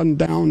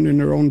down in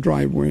their own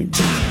driveway.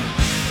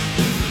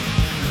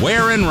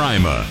 Where in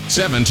Rima,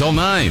 7 till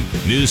 9.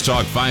 News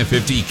Talk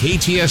 550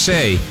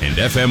 KTSA and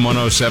FM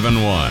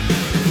 1071.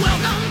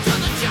 Welcome to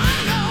the jungle.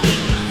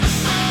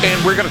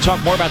 And we're going to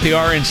talk more about the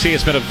RNC.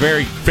 It's been a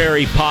very,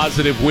 very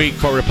positive week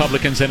for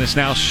Republicans, and it's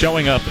now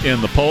showing up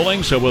in the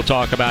polling, so we'll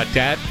talk about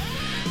that.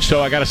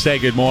 So I got to say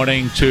good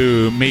morning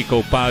to mi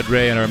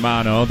compadre and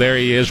hermano. There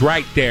he is,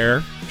 right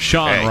there,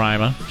 Sean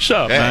Rima. What's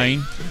up,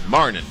 man?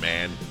 Morning,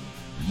 man.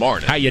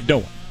 Morning. How you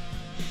doing?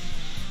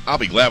 I'll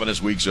be glad when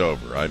this week's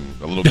over. I'm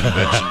a little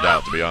conventioned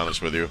out, to be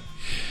honest with you.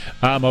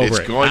 I'm over it.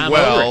 It's going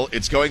well.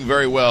 It's going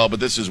very well,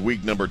 but this is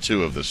week number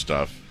 2 of this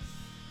stuff.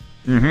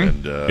 Mm-hmm.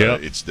 And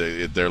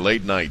they're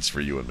late nights for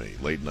you and me.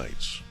 Late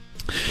nights.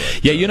 But,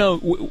 yeah, you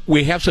know,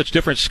 we have such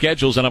different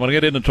schedules, and I'm going to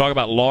get in and talk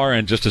about Laura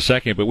in just a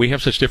second, but we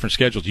have such different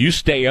schedules. You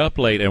stay up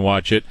late and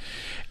watch it,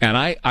 and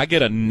I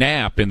get a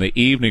nap in the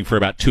evening for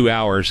about 2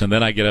 hours, and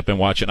then I get up and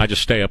watch it, and I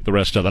just stay up the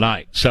rest of the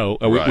night. So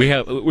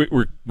right.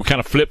 we're kind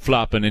of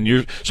flip-flopping, and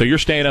you're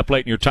staying up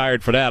late and you're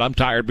tired for that. I'm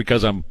tired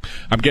because I'm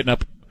getting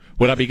up.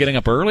 Would I be getting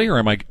up early,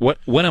 or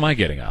when am I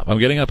getting up? I'm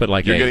getting up at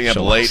like 8. You're getting up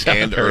so late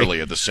and early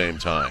at the same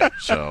time.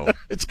 So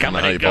it's kind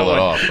coming of how you pull it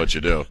off, but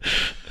you do.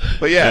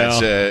 But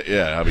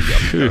I'm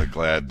kind of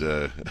glad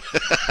to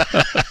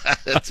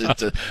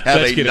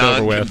have a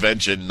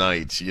non-convention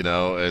night, you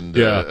know, and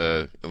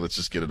let's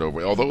just get it over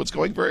with. Although it's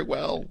going very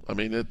well. I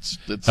mean, it's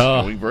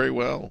going very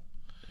well.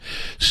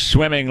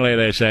 Swimmingly,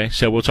 they say.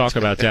 So we'll talk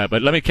about that.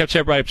 But let me catch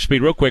everybody up to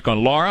speed real quick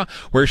on Laura,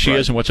 where she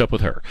is and what's up with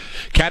her.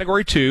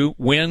 Category 2,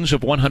 winds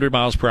of 100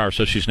 miles per hour.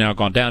 So she's now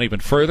gone down even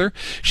further.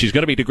 She's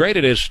going to be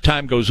degraded as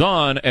time goes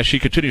on, as she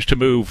continues to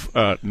move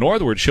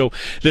northward.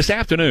 This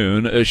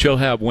afternoon, she'll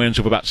have winds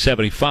of about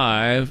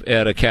 75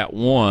 at a Cat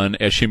 1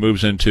 as she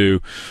moves into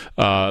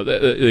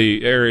the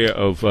area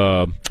of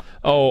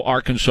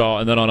Arkansas,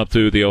 and then on up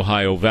through the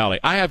Ohio Valley.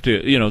 I have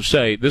to,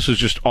 say this is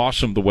just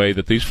awesome the way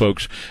that these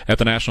folks at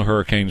the National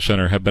Hurricane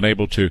Center have been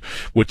able to,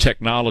 with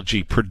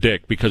technology,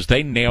 predict, because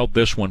they nailed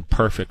this one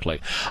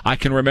perfectly. I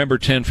can remember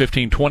 10,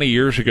 15, 20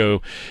 years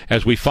ago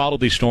as we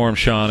followed these storms,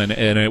 Sean,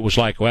 and it was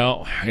like,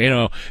 well,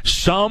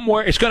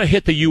 somewhere it's going to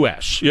hit the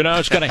U.S.,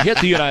 it's going to hit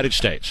the United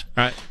States,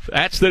 right?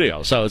 That's the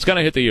deal. So it's going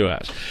to hit the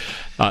U.S.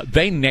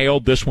 They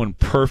nailed this one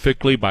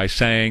perfectly by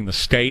saying the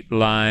state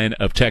line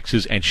of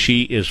Texas, and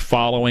she is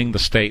following the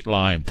state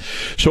line.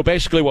 So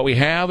basically what we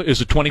have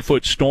is a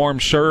 20-foot storm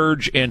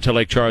surge into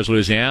Lake Charles,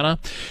 Louisiana.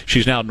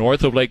 She's now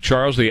north of Lake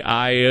Charles, the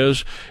eye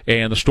is,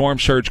 and the storm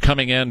surge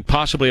coming in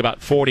possibly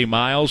about 40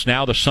 miles.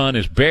 Now the sun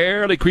is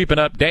barely creeping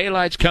up.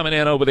 Daylight's coming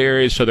in over the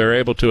area, so they're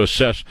able to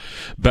assess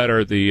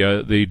better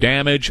the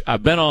damage.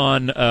 I've been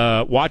on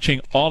watching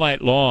all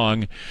night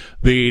long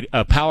the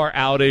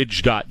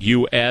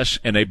poweroutage.us,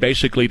 and they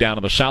basically down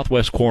in the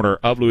southwest corner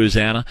of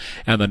Louisiana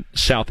and the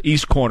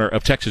southeast corner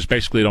of Texas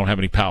basically don't have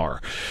any power.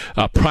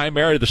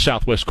 Primarily the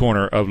southwest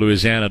corner of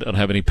Louisiana don't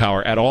have any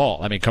power at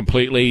all. I mean,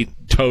 completely,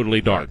 totally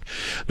dark.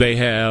 They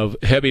have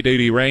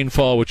heavy-duty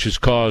rainfall, which has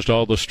caused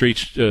all the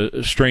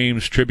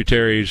streams,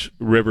 tributaries,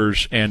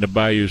 rivers, and the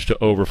bayous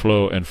to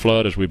overflow and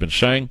flood, as we've been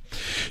saying.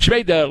 She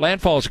made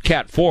landfall as a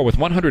Cat 4 with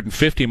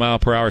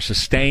 150-mile-per-hour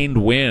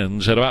sustained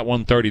winds at about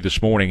 1:30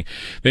 this morning.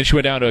 Then she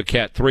went down to a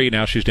Cat 3.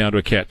 Now she's down to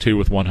a Cat 2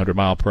 with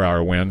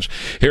 100-mile-per-hour winds.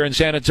 Here in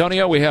San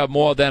Antonio, we have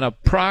more than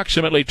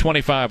approximately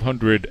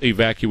 2,500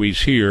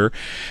 evacuees here.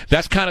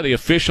 That's kind of the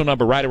official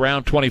number. Right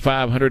around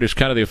 2,500 is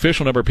kind of the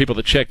official number of people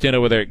that checked in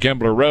over there at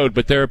Gambler Road,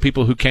 but there are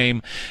people who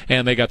came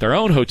and they got their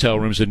own hotel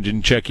rooms and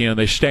didn't check in.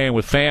 They're staying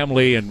with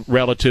family and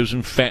relatives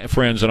and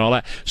friends and all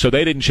that, so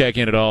they didn't check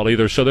in at all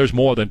either. So there's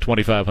more than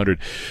 2,500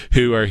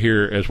 who are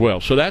here as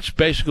well. So that's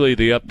basically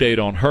the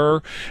update on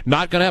her.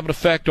 Not going to have an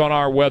effect on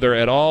our weather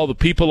at all. The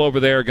people over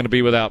there are going to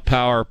be without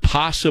power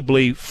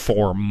possibly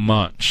for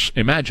months.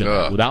 Imagine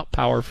that, without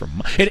power for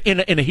months. In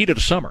the heat of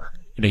the summer.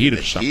 In the heat of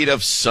the summer. Heat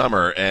of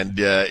summer. And,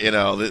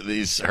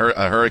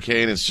 a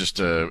hurricane is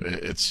just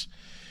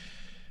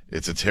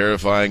it's a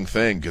terrifying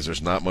thing because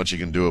there's not much you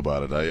can do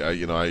about it.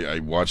 I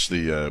watched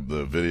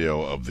the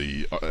video of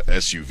the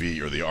SUV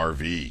or the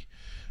RV. I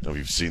don't know if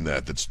you've seen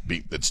that.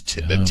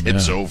 That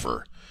tips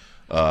over.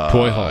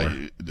 Toy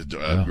hauler.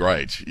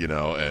 Right,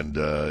 and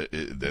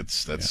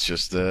that's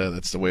just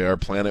that's the way our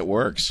planet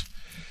works.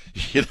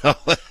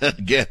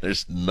 Again,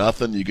 there's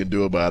nothing you can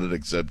do about it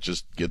except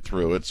just get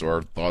through it. So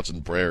our thoughts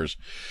and prayers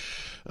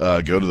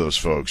go to those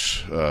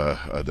folks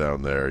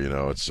down there.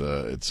 It's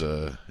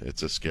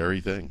a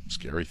scary thing.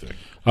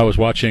 I was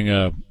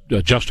watching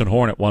Justin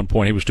Horn at one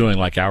point. He was doing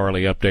like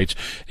hourly updates.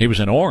 He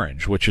was in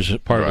Orange, which is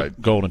part of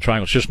the Golden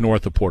Triangle. It's just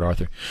north of Port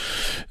Arthur.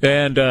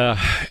 And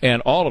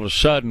all of a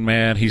sudden,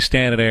 man, he's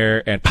standing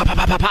there and pop, pop,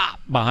 pop, pop,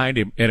 pop behind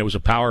him, and it was a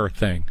power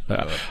thing.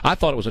 I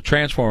thought it was a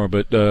transformer,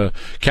 but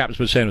Captain's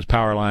been saying it was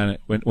power line.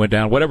 It went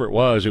down. Whatever it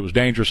was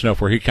dangerous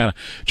enough where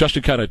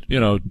Justin kind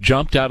of,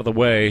 jumped out of the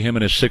way, him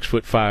and his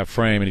 6'5"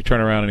 frame, and he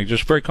turned around and he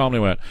just very calmly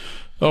went,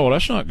 "Oh, well,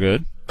 that's not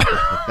good."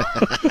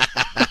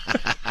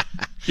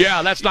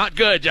 Yeah, that's not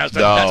good,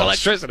 Justin. No, that's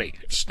electricity.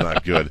 It's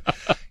not good.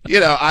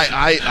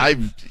 I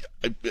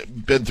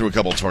I've been through a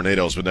couple of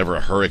tornadoes, but never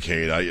a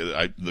hurricane.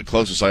 The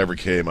closest I ever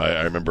came,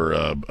 I remember,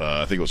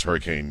 I think it was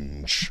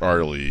Hurricane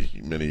Charlie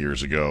many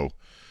years ago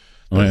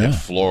in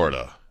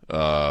Florida.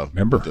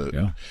 Remember?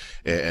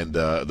 And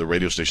the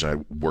radio station I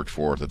worked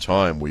for at the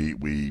time,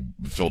 we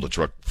filled a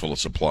truck full of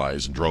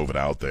supplies and drove it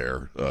out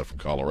there from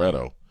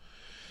Colorado.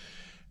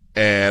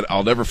 And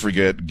I'll never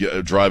forget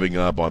driving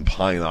up on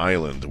Pine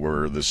Island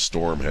where this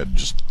storm had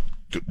just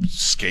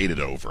skated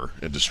over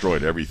and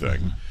destroyed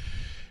everything.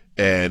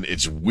 And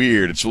it's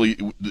weird. It's really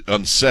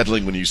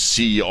unsettling when you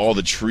see all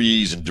the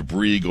trees and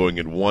debris going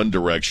in one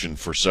direction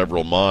for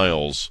several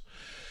miles,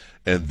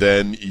 and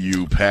then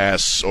you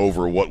pass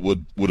over what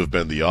would have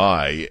been the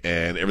eye,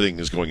 and everything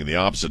is going in the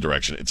opposite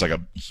direction. It's like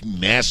a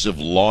massive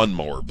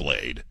lawnmower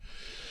blade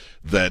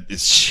that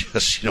is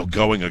just,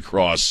 going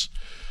across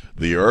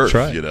the earth.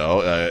 That's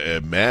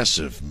right.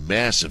 Massive,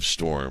 massive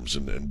storms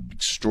and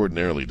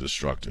extraordinarily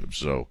destructive.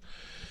 So,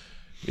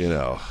 it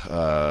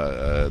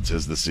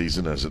is the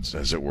season as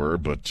it were,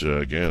 but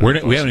again, we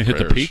haven't even hit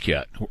the peak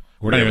yet.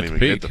 We're not even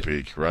hit the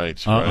peak.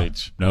 Right.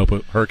 No,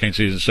 but hurricane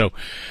season. So,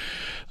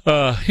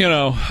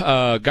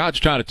 God's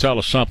trying to tell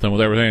us something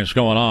with everything that's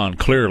going on,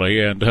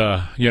 clearly, and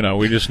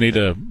we just need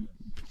to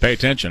pay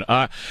attention.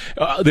 The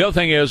other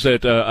thing is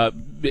that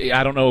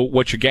I don't know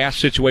what your gas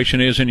situation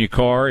is in your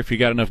car, if you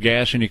got enough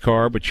gas in your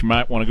car, but you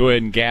might want to go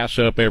ahead and gas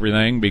up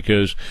everything,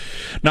 because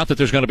not that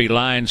there's going to be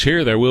lines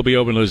here. There will be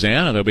over in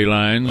Louisiana. There'll be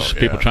lines,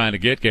 people trying to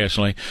get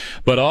gasoline.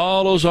 But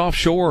all those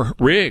offshore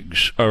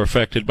rigs are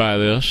affected by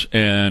this,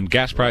 and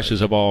gas prices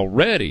have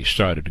already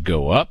started to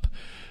go up.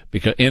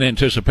 Because in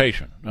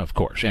anticipation, of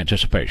course, Right.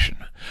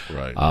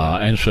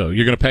 And so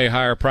you're going to pay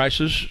higher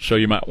prices, so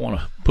you might want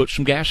to put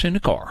some gas in the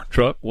car,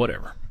 truck,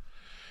 whatever.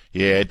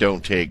 Yeah, it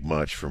don't take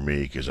much for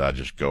me because I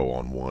just go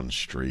on one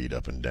street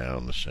up and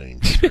down the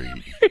same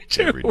street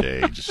every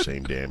day, just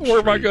same damn street. Where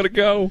am I going to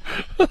go?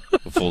 A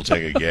full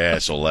tank of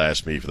gas will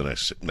last me for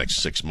the next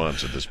 6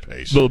 months at this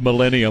pace. The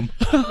millennium.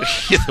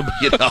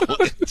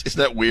 Isn't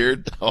that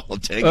weird? A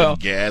tank of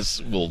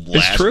gas will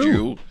last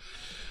you.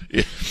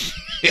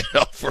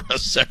 For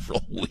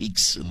several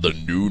weeks in the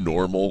new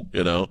normal,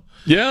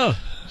 Yeah.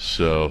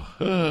 So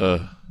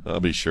I'll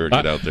be sure to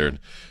get out there and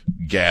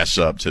gas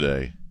up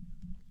today.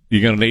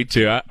 You're going to need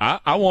to.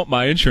 I want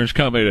my insurance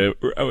company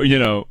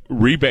to,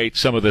 rebate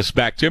some of this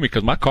back to me,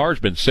 because my car's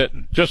been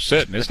just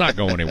sitting. It's not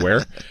going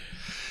anywhere.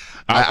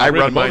 I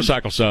run my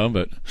motorcycle some,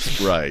 but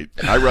right.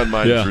 I run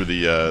mine through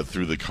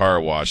the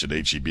car wash at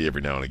HEB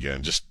every now and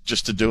again,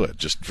 just to do it,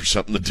 just for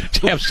something to do.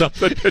 To have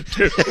something to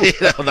do.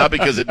 Not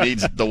because it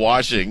needs the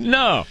washing.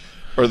 No.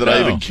 Or that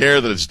I even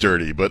care that it's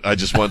dirty, but I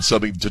just want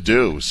something to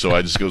do, so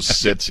I just go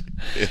sit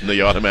in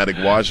the automatic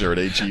washer at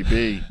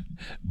HEB.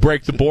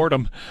 Break the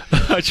boredom.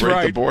 That's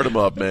right. Break the boredom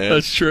up, man.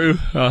 That's true.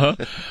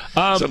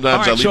 Sometimes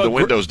I leave the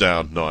windows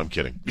down. No, I'm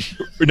kidding.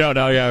 No,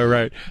 yeah,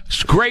 right.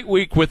 It's a great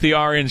week with the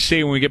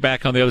RNC. When we get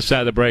back on the other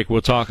side of the break,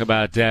 we'll talk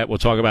about that. We'll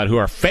talk about who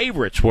our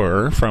favorites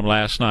were from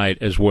last night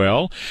as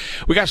well.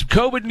 We got some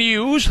COVID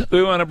news.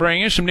 We want to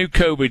bring in some new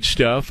COVID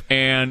stuff,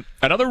 and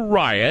another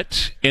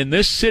riot in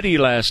this city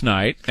last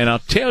night. And we'll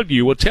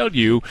tell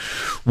you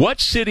what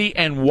city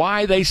and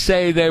why they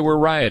say they were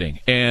rioting.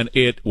 And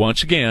it,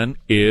 once again,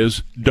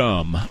 is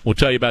dumb. We'll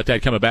tell you about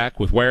that coming back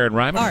with Ware and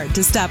Ryman. Art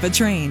to stop a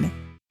train.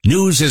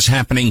 News is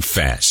happening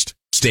fast.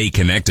 Stay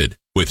connected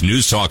with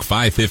News Talk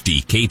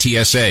 550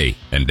 KTSA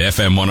and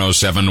FM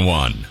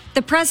 1071.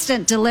 The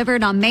president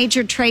delivered on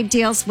major trade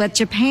deals with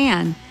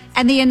Japan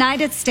and the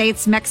United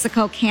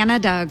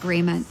States-Mexico-Canada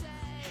agreement.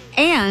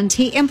 And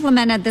he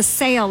implemented the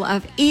sale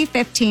of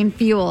E15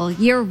 fuel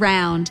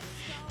year-round.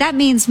 That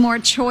means more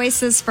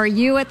choices for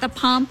you at the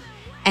pump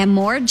and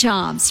more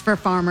jobs for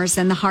farmers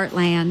in the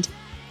heartland.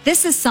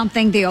 This is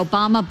something the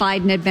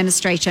Obama-Biden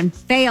administration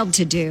failed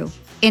to do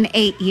in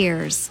 8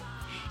 years.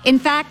 In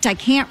fact, I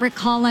can't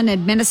recall an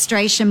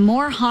administration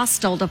more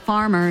hostile to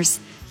farmers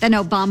than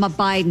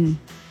Obama-Biden,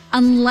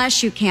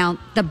 unless you count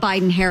the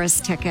Biden-Harris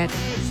ticket.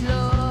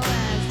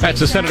 That's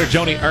the Senator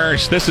Joni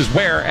Ernst. This is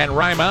Ware and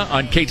Rima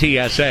on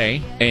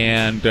KTSA,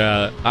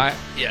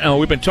 and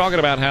we've been talking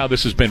about how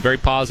this has been very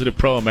positive,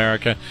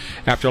 pro-America.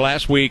 After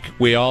last week,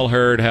 we all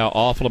heard how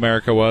awful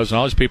America was, and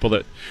all these people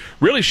that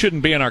really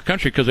shouldn't be in our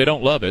country because they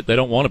don't love it. They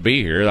don't want to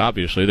be here,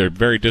 obviously. They're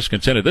very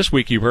discontented. This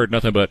week, you've heard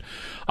nothing but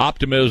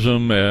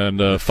optimism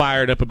and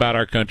fired up about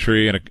our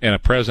country, and a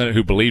president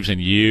who believes in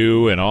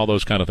you and all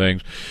those kind of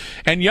things.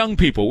 And young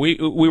people. We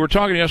were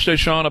talking yesterday,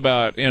 Sean,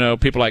 about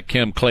people like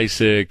Kim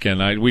Klacik,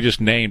 and we just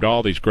named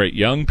all these great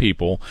young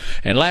people.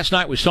 And last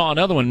night we saw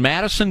another one,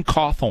 Madison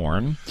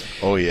Cawthorn.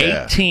 Oh,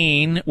 yeah.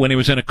 18 when he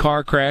was in a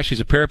car crash. He's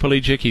a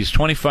paraplegic. He's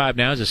 25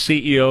 now. He's a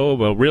CEO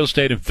of a real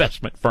estate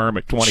investment firm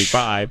at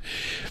 25.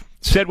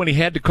 Said when he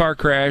had the car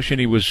crash and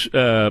he was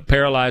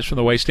paralyzed from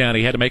the waist down,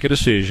 he had to make a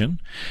decision.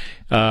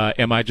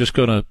 Am I just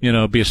going to,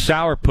 be a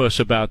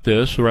sourpuss about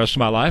this the rest of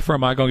my life, or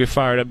am I going to get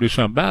fired up and do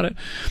something about it?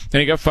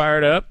 And he got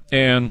fired up,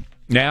 and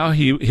now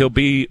he'll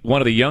be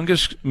one of the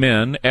youngest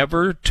men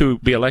ever to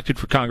be elected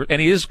for Congress,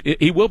 and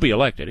he will be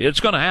elected. It's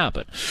going to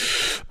happen.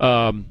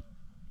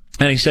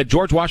 And he said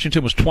George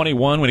Washington was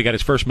 21 when he got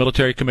his first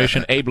military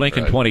commission, Abe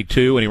Lincoln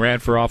 22 when he ran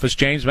for office,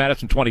 James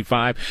Madison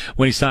 25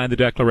 when he signed the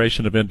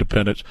Declaration of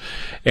Independence.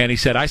 And he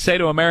said, I say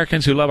to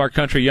Americans who love our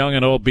country, young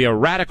and old, be a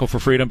radical for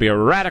freedom, be a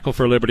radical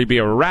for liberty, be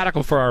a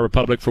radical for our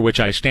republic for which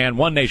I stand,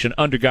 one nation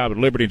under God with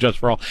liberty and justice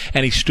for all.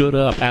 And he stood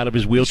up out of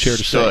his wheelchair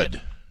to say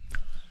it.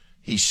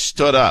 He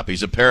stood up.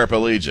 He's a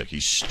paraplegic. He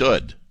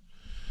stood.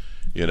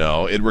 You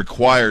know, it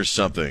requires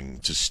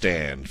something to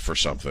stand for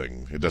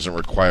something. It doesn't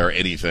require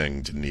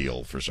anything to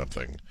kneel for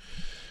something,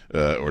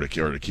 or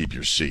to keep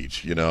your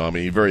seat. You know, I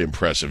mean, very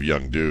impressive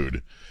young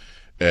dude.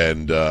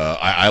 And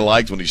I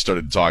liked when he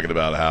started talking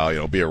about how, you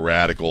know, be a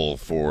radical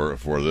for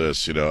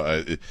this. You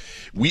know,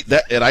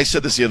 and I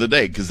said this the other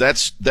day because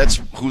that's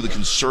who the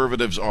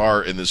conservatives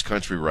are in this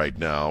country right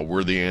now.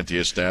 We're the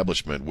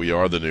anti-establishment. We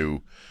are the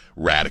new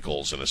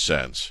radicals in a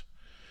sense.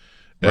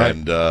 Right.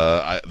 And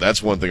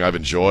that's one thing I've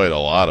enjoyed a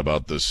lot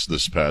about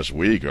this past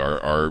week.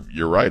 Are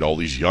you're right? All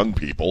these young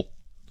people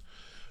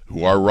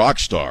who are rock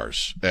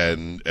stars,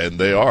 and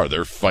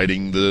they're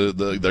fighting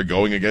they're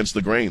going against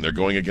the grain. They're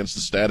going against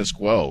the status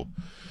quo.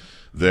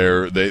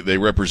 They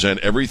represent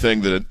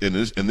everything that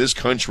in this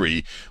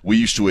country we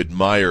used to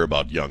admire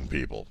about young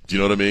people. Do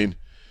you know what I mean?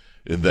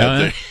 In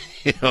that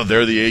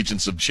they're the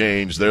agents of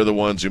change. They're the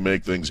ones who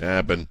make things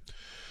happen.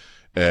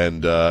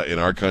 And in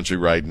our country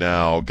right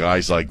now,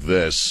 guys like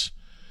this.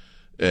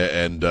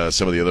 And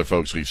some of the other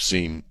folks we've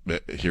seen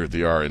here at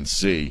the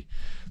RNC,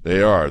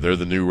 they're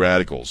the new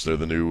radicals. They're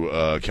the new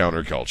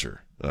counterculture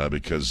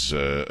because,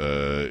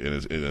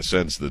 in a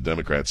sense, the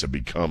Democrats have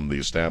become the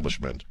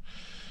establishment.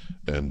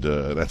 And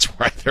that's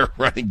why they're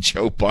running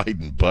Joe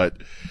Biden. But,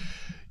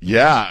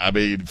 yeah, I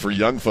mean, for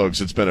young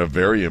folks, it's been a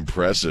very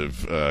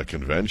impressive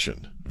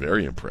convention.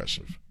 Very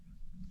impressive.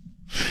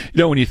 You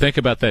know, when you think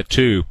about that,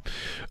 too,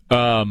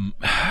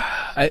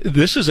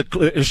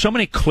 there's so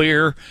many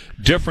clear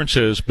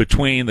differences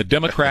between the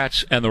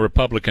Democrats and the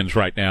Republicans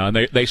right now,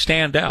 and they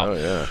stand out. Oh,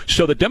 yeah.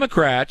 So the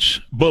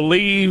Democrats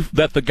believe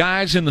that the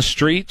guys in the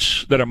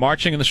streets that are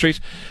marching in the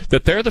streets,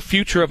 that they're the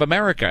future of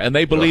America, and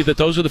they believe that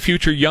those are the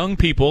future young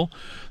people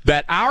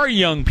that our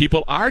young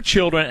people, our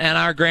children, and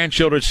our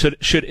grandchildren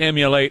should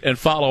emulate and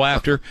follow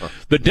after.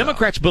 The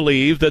Democrats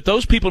believe that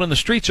those people in the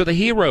streets are the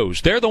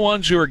heroes. They're the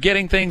ones who are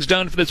getting things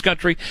done for this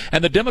country,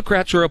 and the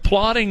Democrats are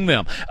applauding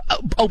them.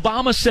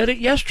 Obama said it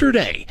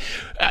yesterday.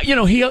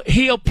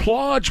 He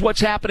applauds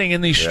what's happening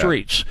in these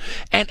streets.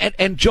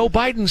 And Joe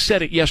Biden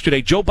said it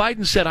yesterday. Joe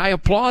Biden said, I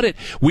applaud it.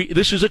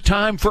 This is a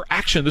time for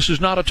action. This is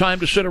not a time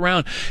to sit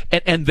around.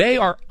 And they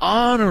are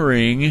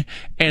honoring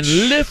and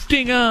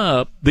lifting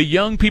up the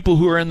young people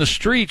who are in the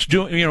streets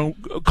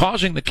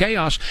causing the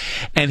chaos.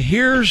 And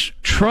here's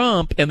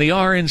Trump and the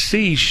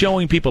RNC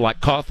showing people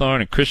like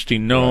Cawthorn and Kristi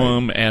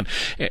Noem and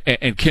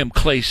Kim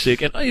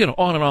Klacik and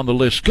on the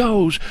list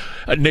goes,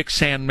 Nick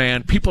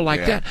Sandmann, people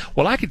like that.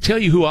 Well, I can tell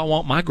you who I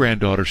want my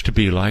granddaughters to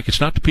be like.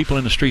 It's not the people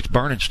in the streets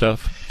burning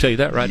stuff. I'll tell you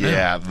that right now.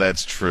 Yeah,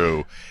 that's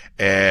true.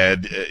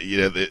 And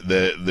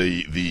the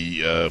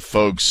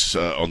folks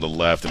on the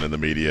left and in the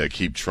media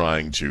keep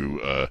trying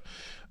to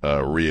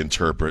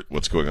reinterpret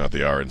what's going on at the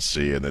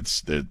RNC, and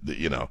it's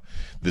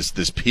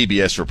this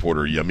PBS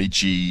reporter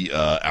Yamiche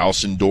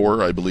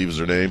Alcindor, I believe is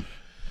her name,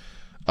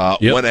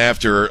 went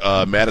after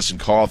Madison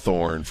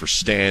Cawthorn for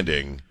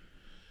standing,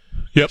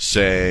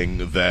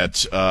 saying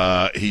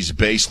that he's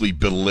basically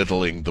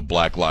belittling the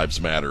Black Lives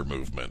Matter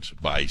movement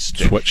by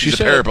standing. She's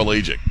a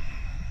paraplegic.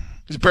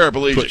 He's a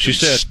paraplegic. She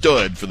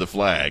stood for the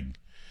flag.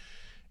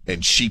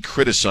 And she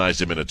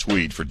criticized him in a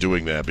tweet for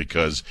doing that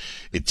because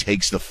it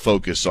takes the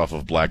focus off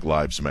of Black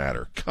Lives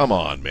Matter. Come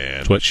on, man.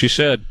 That's what she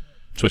said.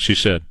 And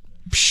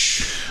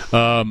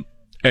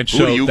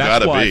so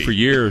that's why for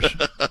years,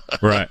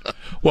 right.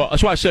 Well,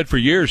 that's why I said for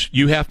years,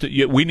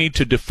 we need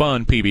to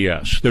defund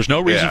PBS. There's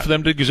no reason for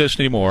them to exist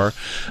anymore.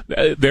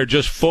 They're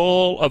just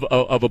full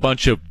of a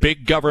bunch of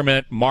big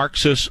government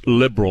Marxist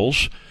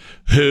liberals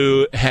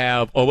who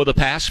have, over the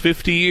past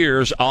 50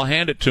 years, I'll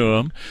hand it to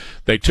them,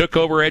 they took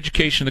over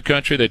education in the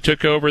country, they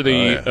took over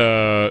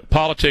the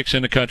politics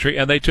in the country,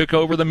 and they took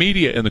over the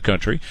media in the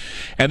country.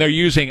 And they're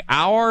using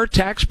our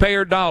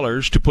taxpayer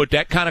dollars to put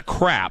that kind of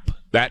crap,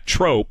 that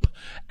trope,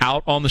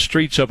 out on the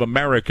streets of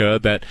America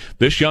that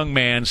this young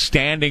man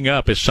standing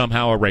up is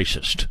somehow a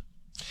racist.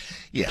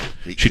 Yeah.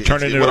 She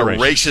turned it into a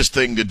racist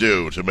thing to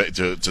do,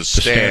 to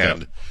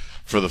stand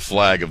for the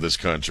flag of this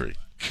country.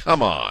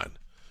 Come on.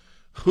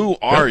 Who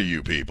are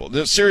you people?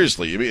 No,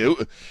 seriously, I mean,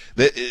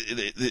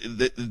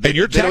 and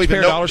your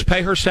taxpayer dollars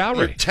pay her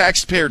salary. Your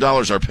taxpayer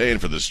dollars are paying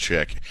for this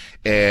chick,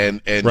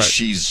 and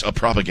she's a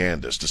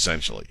propagandist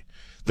essentially.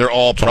 They're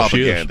all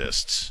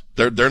propagandists.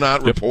 They're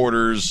not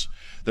reporters.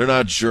 They're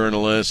not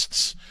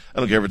journalists. I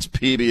don't care if it's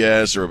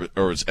PBS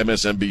or it's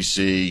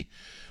MSNBC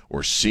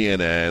or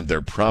CNN.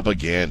 They're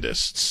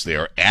propagandists. They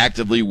are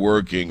actively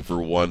working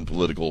for one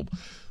political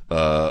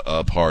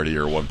party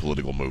or one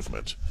political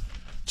movement,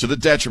 to the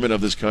detriment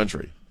of this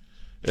country.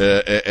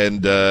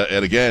 And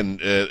again,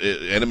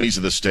 enemies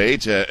of the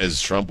state,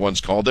 as Trump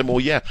once called them,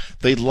 well, yeah,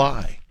 they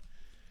lie.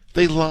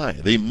 They lie.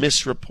 They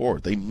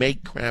misreport. They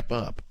make crap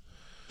up.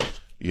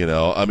 You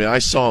know, I mean, I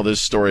saw this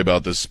story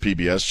about this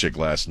PBS chick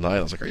last night.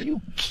 I was like, are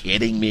you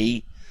kidding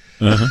me?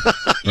 You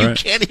Right.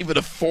 can't even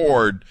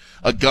afford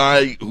a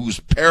guy who's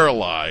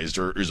paralyzed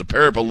or is a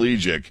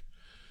paraplegic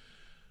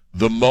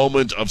the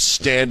moment of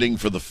standing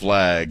for the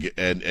flag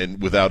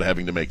and without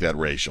having to make that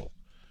racial.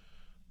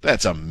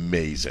 That's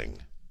amazing.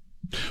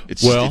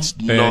 It's And you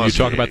talk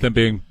nauseating. about them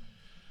being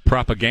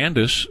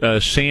propagandists.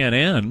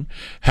 CNN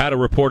had a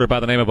reporter by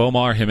the name of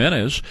Omar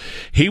Jimenez.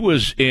 He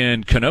was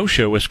in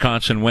Kenosha,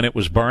 Wisconsin, when it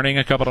was burning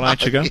a couple of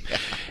nights ago.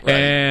 right.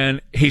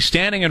 And he's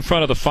standing in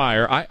front of the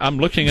fire. I'm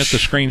looking at the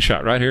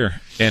screenshot right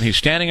here. And he's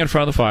standing in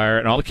front of the fire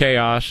and all the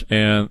chaos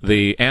and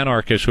the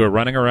anarchists who are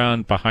running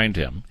around behind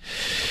him.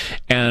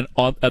 And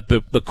at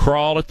the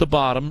crawl at the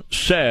bottom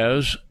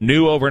says,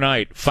 new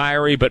overnight,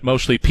 fiery but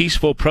mostly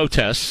peaceful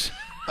protests.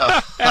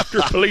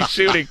 After police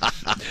shooting,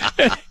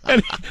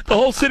 and the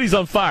whole city's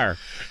on fire.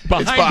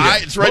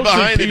 It's right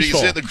behind him. You can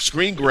Peaceful. see the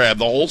screen grab.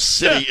 The whole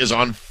city is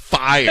on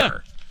fire. Yeah.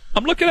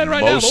 I'm looking at it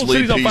right now. The whole Mostly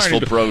city's on fire.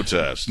 peaceful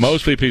protests.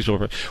 Mostly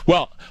peaceful.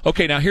 Well,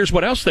 okay. Now here's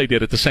what else they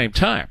did at the same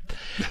time.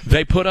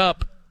 They put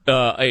up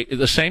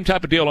the same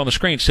type of deal on the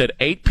screen. Said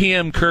 8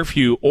 p.m.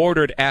 curfew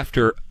ordered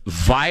after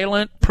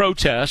violent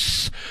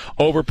protests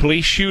over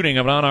police shooting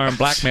of an unarmed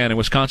black man in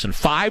Wisconsin.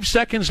 5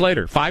 seconds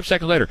later,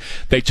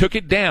 they took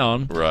it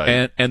down,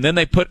 Right. and then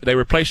they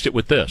replaced it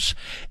with this.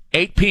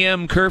 8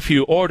 p.m.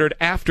 curfew ordered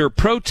after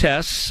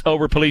protests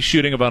over police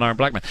shooting of unarmed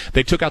black man.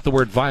 They took out the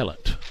word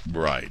violent.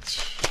 Right.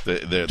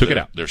 Took it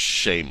out. They're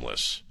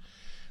shameless.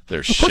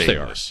 They're course they are.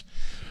 shameless.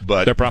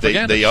 But They're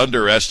propagandists. they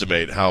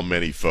underestimate how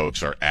many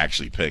folks are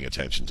actually paying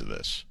attention to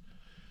this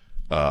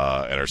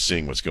and are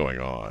seeing what's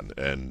going on.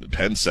 And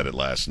Penn said it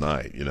last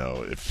night. You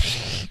know,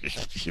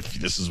 if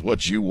this is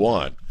what you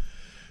want,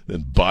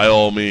 then by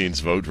all means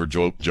vote for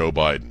Joe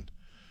Biden,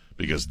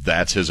 because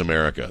that's his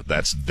America.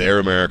 That's their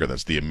America.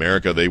 That's the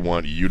America they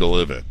want you to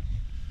live in.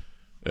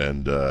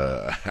 And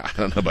I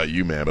don't know about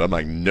you, man, but I'm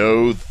like,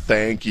 no,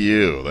 thank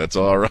you. That's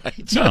all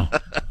right. No.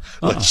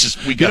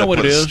 We got to what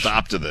put it a is?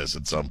 stop to this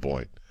at some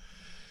point.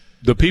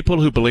 The people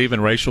who believe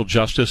in racial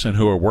justice and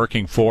who are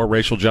working for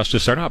racial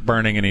justice, they're not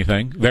burning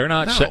anything. They're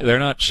not. No. They're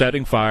not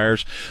setting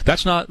fires.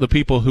 That's not the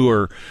people who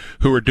are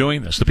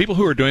doing this. The people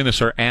who are doing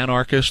this are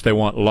anarchists. They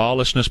want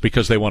lawlessness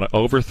because they want to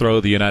overthrow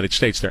the United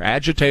States. They're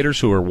agitators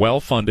who are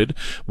well funded,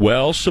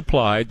 well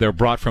supplied. They're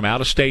brought from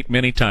out of state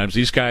many times.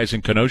 These guys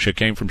in Kenosha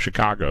came from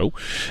Chicago,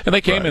 and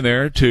they came in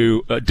there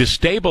to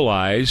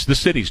destabilize the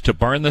cities, to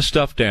burn this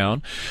stuff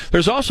down.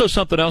 There's also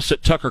something else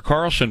that Tucker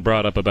Carlson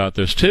brought up about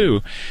this too.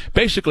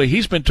 Basically,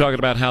 he's been talking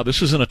about how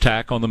this is an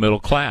attack on the middle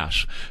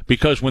class,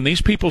 because when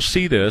these people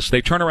see this,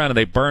 they turn around and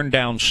they burn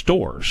down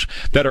stores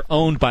that are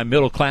owned by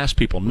middle class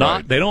people.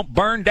 They don't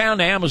burn down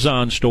the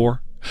Amazon store.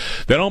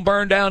 They don't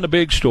burn down the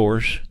big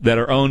stores that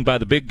are owned by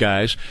the big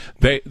guys.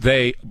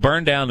 They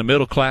burn down the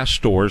middle class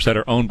stores that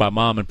are owned by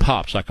mom and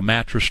pops, like a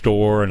mattress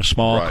store and a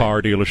small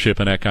car dealership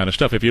and that kind of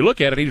stuff. If you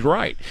look at it, he's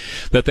right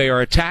that they are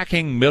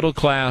attacking middle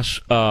class.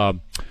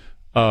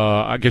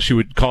 I guess you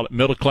would call it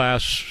middle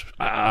class.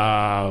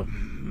 The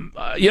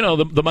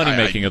money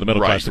making of the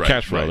middle class, the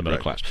cash flow of the middle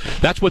class.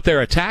 That's what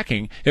they're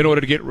attacking in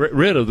order to get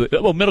rid of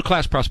the middle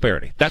class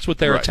prosperity. That's what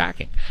they're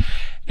attacking.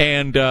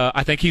 And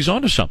I think he's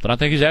onto something. I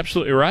think he's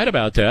absolutely right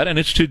about that. And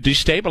it's to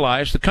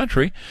destabilize the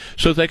country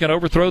so that they can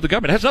overthrow the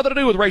government. It has nothing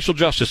to do with racial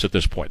justice at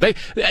this point.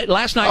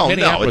 Last night in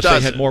Minneapolis,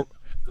 they had more.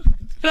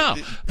 No,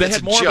 they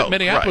had more of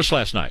Minneapolis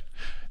last night.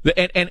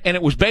 And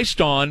it was based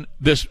on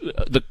this.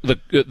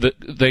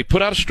 They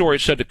put out a story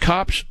that said the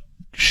cops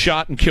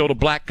shot and killed a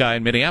black guy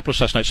in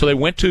Minneapolis last night. So they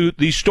went to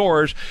these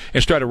stores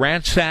and started to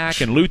ransack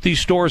and loot these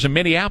stores in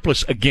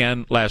Minneapolis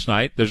again last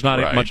night. There's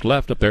not much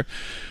left up there.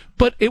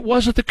 But it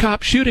wasn't the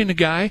cop shooting the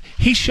guy.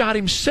 He shot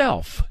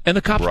himself, and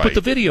the cops put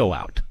the video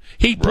out.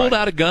 He pulled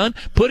out a gun,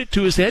 put it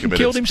to his head, and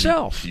killed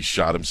himself. He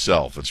shot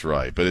himself. That's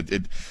right. But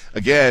it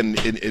again,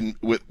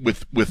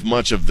 with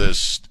much of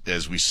this,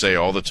 as we say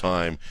all the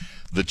time,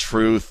 the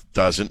truth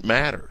doesn't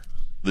matter.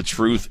 The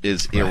truth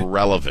is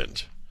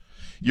irrelevant.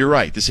 You're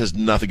right. This has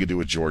nothing to do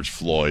with George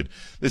Floyd.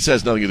 This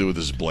has nothing to do with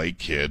this Blake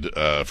kid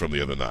from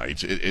the other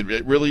night.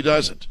 It really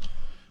doesn't.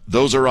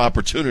 Those are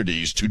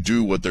opportunities to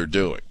do what they're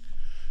doing,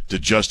 to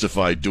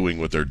justify doing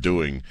what they're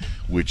doing,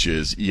 which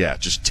is,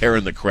 just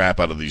tearing the crap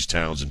out of these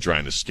towns and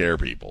trying to scare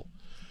people.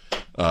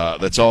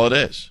 That's all it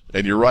is.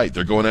 And you're right.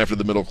 They're going after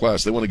the middle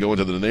class. They want to go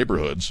into the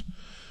neighborhoods.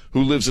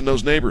 Who lives in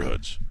those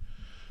neighborhoods?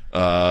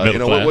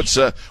 What's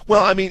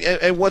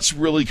what's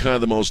really kind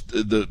of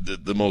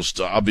the most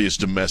obvious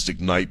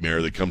domestic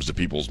nightmare that comes to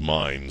people's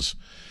minds?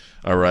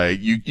 All right,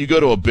 you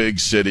go to a big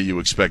city, you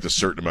expect a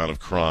certain amount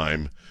of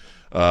crime.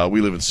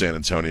 We live in San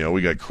Antonio,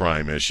 we got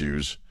crime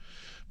issues.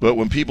 But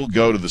when people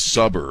go to the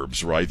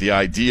suburbs, right, the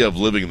idea of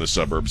living in the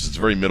suburbs, it's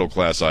a very middle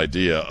class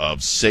idea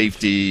of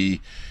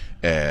safety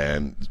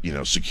and,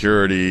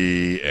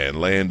 security and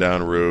laying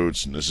down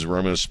roots. And this is where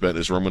I'm going to spend,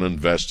 this is where I'm going to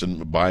invest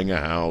in buying a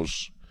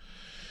house.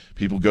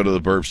 People go to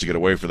the burbs to get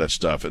away from that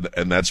stuff.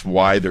 And that's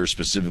why they're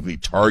specifically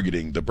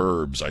targeting the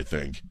burbs, I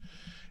think,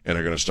 and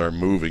are going to start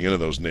moving into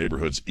those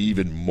neighborhoods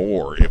even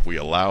more if we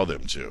allow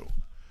them to.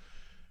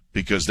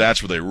 because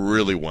that's where they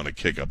really want to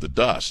kick up the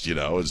dust,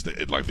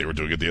 like they were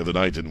doing it the other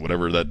night in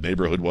whatever that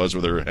neighborhood was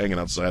where they were hanging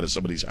outside of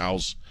somebody's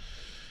house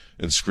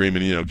and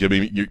screaming,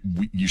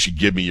 you should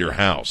give me your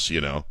house,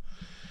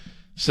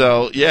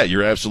 So, yeah,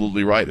 you're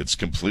absolutely right. It's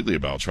completely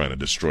about trying to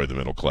destroy the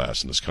middle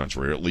class in this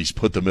country, or at least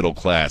put the middle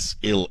class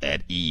ill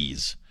at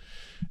ease.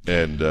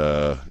 And,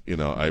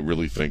 I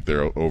really think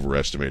they're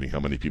overestimating how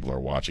many people are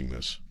watching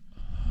this.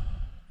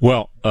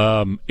 Well,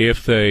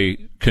 if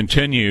they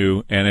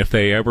continue and if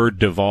they ever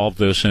devolve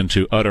this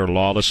into utter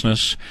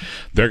lawlessness,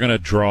 they're going to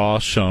draw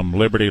some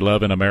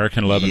liberty-loving,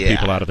 American-loving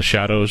people out of the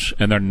shadows,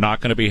 and they're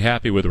not going to be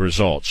happy with the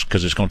results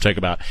because it's going to take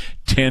about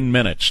 10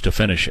 minutes to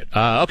finish it.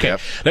 Okay,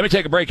 Yep. Let me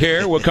take a break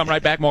here. We'll come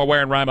right back. More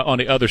Ware and Rima on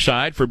the other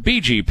side for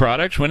BG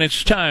Products. When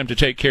it's time to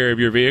take care of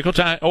your vehicle,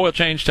 oil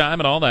change time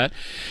and all that,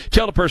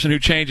 tell the person who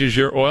changes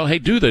your oil, hey,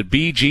 do the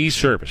BG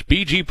service.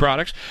 BG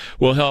Products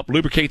will help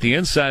lubricate the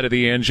inside of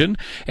the engine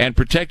and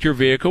protect your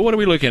vehicle. What are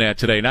we looking at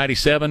today?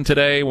 97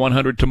 today,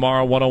 100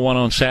 tomorrow, 101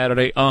 on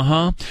Saturday.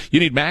 You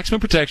need maximum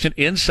protection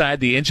inside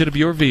the engine of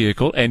your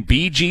vehicle, and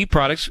BG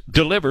Products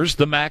delivers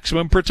the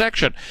maximum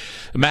protection.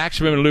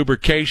 Maximum in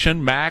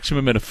lubrication,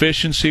 maximum in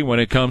efficiency when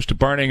it comes to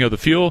burning of the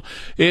fuel.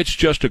 It's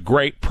just a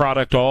great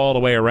product all the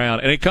way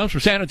around, and it comes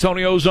from San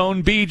Antonio's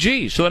own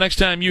BG. So the next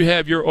time you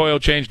have your oil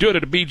change, do it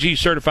at a BG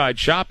certified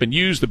shop and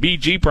use the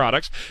BG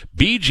products.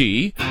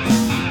 BG.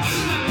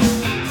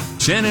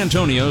 San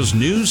Antonio's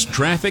news,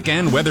 traffic,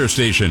 and weather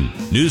station.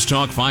 News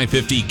Talk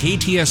 550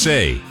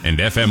 KTSA and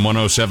FM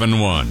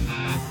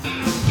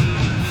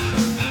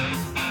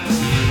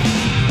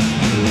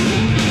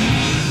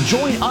 107.1.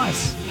 Join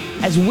us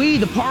as we,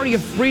 the Party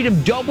of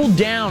Freedom, double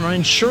down on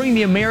ensuring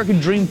the American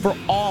dream for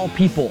all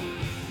people.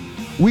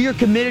 We are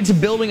committed to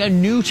building a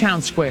new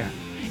town square.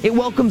 It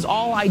welcomes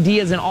all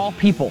ideas and all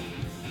people.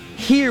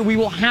 Here we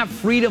will have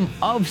freedom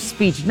of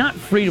speech, not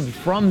freedom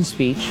from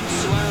speech.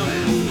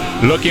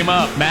 Look him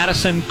up,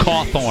 Madison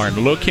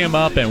Cawthorn. Look him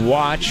up and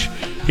watch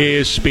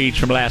his speech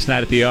from last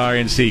night at the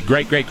RNC.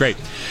 Great.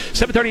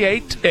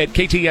 7:38 at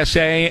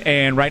KTSA,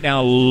 and right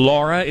now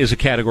Laura is a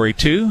Category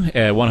 2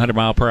 at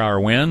 100-mile-per-hour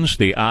winds.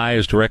 The eye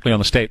is directly on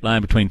the state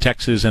line between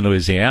Texas and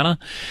Louisiana,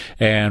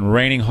 and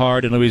raining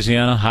hard in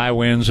Louisiana, high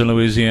winds in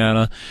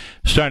Louisiana.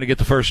 Starting to get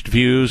the first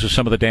views of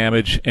some of the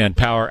damage and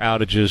power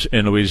outages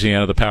in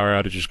Louisiana. The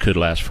power outages could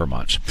last for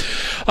months.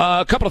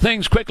 A couple of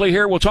things quickly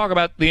here. We'll talk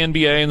about the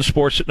NBA and the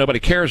sports that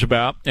nobody cares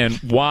about and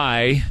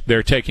why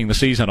they're taking the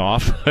season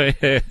off.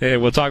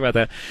 We'll talk about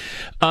that.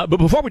 But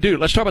before we do,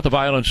 let's talk about the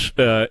violence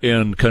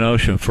in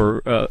Kenosha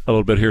for a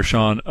little bit here,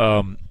 Sean.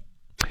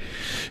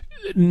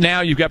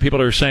 Now you've got people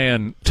that are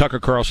saying Tucker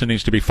Carlson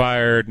needs to be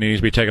fired, needs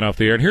to be taken off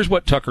the air. And here's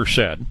what Tucker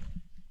said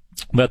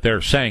that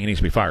they're saying he needs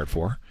to be fired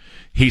for.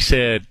 He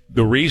said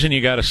the reason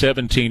you got a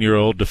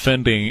 17-year-old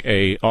defending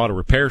a auto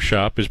repair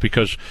shop is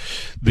because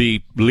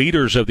the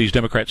leaders of these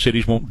Democrat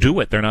cities won't do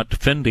it. They're not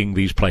defending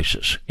these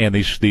places. And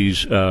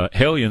these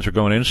hellions are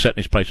going in and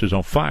setting these places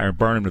on fire and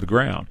burning them to the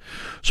ground.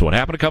 So what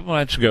happened a couple of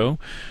nights ago,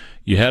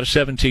 you had a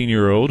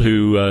 17-year-old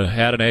who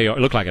had an AR,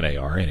 looked like an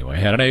AR anyway,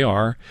 had an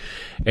AR,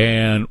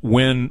 and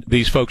when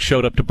these folks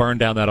showed up to burn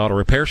down that auto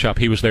repair shop,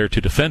 he was there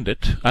to defend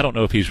it. I don't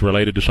know if he's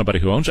related to somebody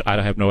who owns it.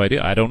 I have no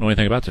idea. I don't know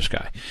anything about this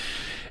guy.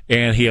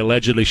 And he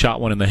allegedly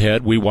shot one in the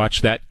head. We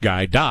watched that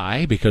guy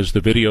die because the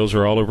videos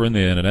are all over in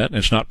the internet, and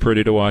it's not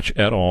pretty to watch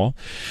at all.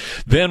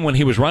 Then when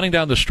he was running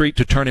down the street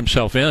to turn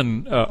himself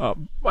in,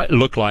 it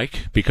looked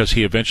like, because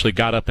he eventually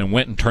got up and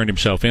went and turned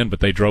himself in, but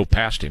they drove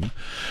past him,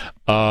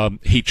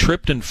 he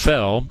tripped and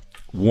fell.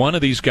 One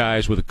of these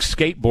guys with a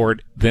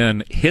skateboard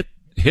then hit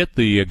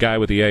the guy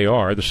with the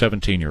AR, the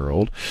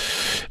 17-year-old,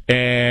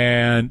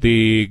 and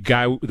the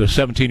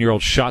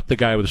 17-year-old shot the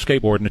guy with the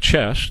skateboard in the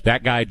chest.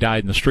 That guy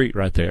died in the street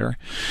right there.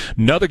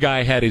 Another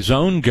guy had his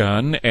own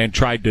gun and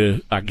tried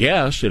to, I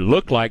guess, it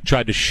looked like,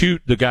 tried to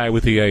shoot the guy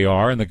with the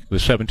AR, and the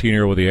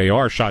 17-year-old with the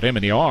AR shot him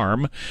in the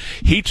arm.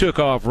 He took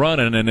off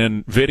running, and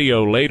then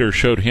video later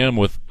showed him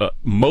with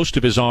most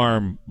of his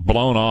arm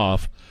blown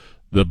off,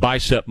 the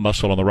bicep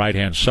muscle on the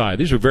right-hand side.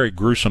 These are very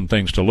gruesome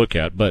things to look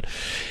at, but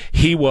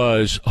he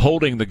was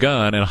holding the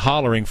gun and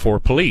hollering for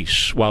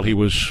police while he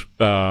was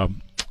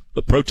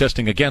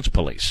protesting against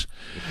police.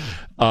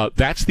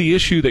 That's the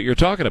issue that you're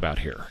talking about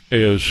here,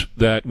 is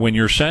that when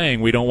you're saying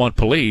we don't want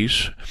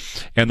police,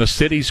 and the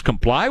cities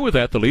comply with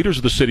that, the leaders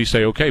of the city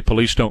say, okay,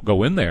 police don't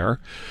go in there.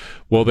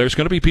 Well, there's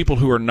going to be people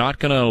who are not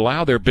going to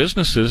allow their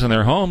businesses and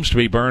their homes to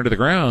be burned to the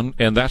ground,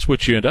 and that's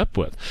what you end up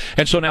with.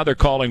 And so now they're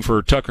calling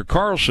for Tucker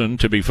Carlson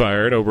to be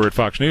fired over at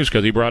Fox News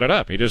because he brought it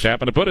up. He just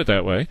happened to put it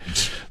that way,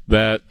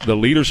 that the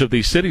leaders of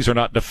these cities are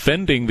not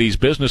defending these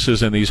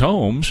businesses and these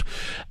homes,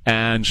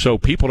 and so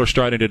people are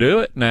starting to do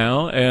it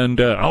now, and,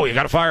 you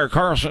got to fire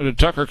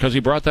Tucker because he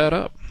brought that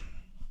up.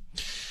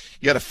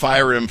 You got to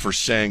fire him for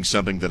saying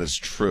something that is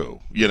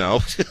true.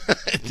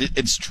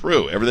 It's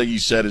true. Everything he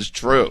said is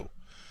true.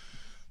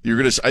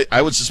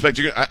 I would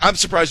suspect I'm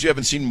surprised you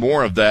haven't seen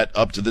more of that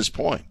up to this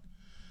point,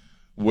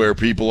 where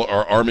people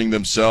are arming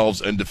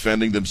themselves and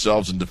defending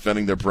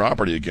their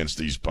property against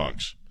these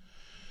punks.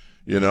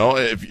 You know,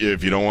 if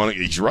you don't want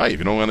to, he's right. If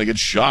you don't want to get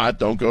shot,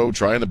 don't go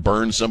trying to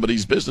burn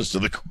somebody's business to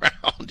the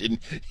ground, and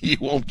you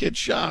won't get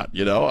shot.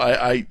 You know,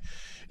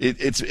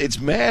 it's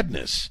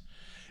madness,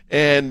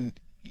 and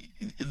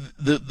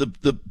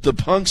the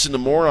punks and the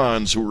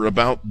morons who are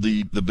about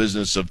the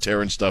business of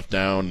tearing stuff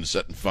down and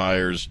setting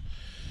fires.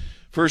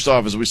 First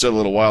off, as we said a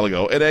little while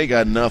ago, it ain't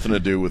got nothing to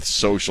do with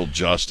social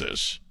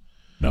justice.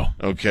 No.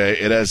 Okay,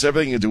 it has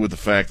everything to do with the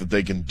fact that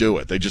they can do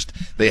it.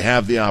 They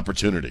have the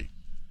opportunity.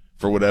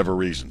 For whatever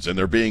reasons, and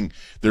they're being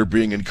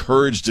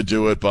encouraged to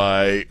do it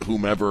by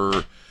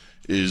whomever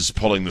is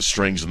pulling the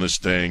strings in this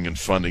thing and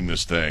funding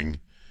this thing.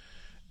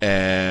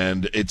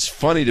 And it's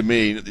funny to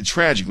me,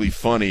 tragically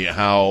funny,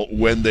 how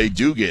when they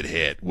do get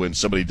hit, when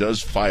somebody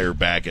does fire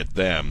back at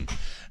them,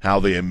 how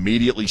they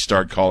immediately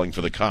start calling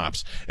for the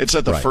cops. It's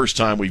not the first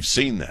time we've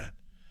seen that.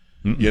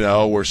 You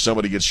know, where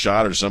somebody gets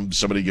shot or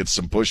somebody gets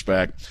some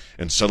pushback,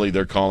 and suddenly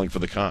they're calling for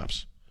the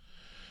cops.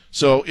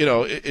 So, you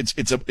know,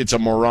 it's a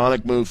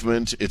moronic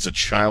movement. It's a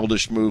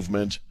childish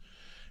movement.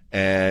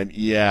 And,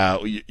 yeah,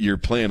 you're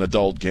playing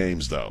adult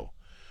games, though,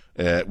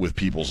 with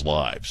people's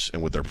lives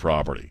and with their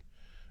property.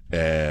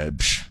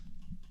 And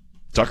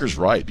Tucker's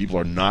right. People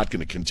are not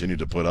going to continue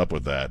to put up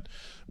with that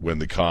when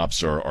the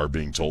cops are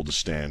being told to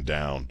stand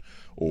down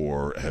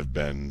or have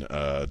been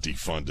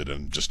defunded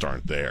and just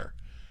aren't there.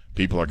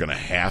 People are going to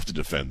have to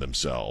defend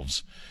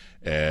themselves.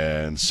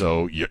 And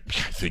so I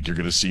think you're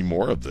going to see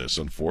more of this,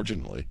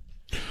 unfortunately.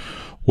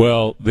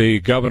 Well, the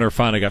governor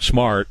finally got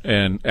smart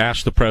and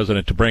asked the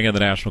president to bring in the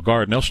National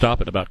Guard, and they'll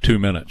stop in about 2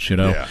 minutes, you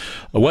know. Yeah.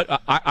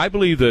 What I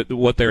believe that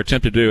what they're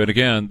attempting to do, and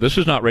again, this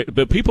is not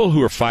but people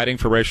who are fighting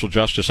for racial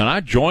justice, and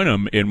I join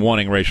them in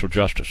wanting racial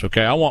justice,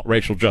 okay? I want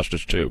racial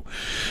justice too.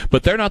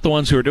 But they're not the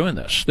ones who are doing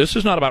this. This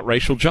is not about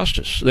racial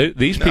justice.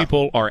 These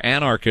people are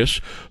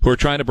anarchists who are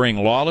trying to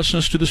bring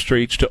lawlessness to the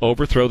streets to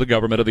overthrow the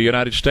government of the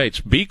United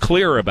States. Be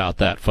clear about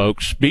that,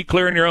 folks. Be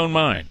clear in your own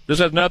mind. This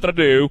has nothing to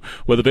do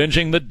with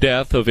avenging the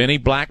death of any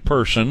black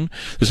person.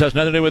 This has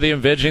nothing to do with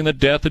avenging the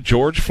death of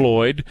George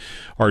Floyd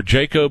or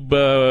Jacob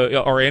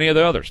or any of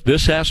the others.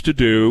 This has to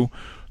do,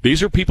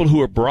 these are people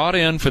who are brought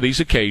in for these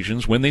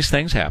occasions when these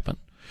things happen.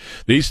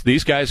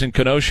 These guys in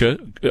Kenosha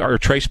are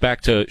traced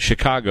back to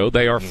Chicago.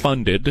 They are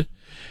funded.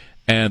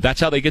 And that's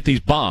how they get these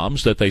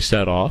bombs that they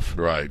set off.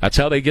 Right. That's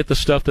how they get the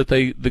stuff that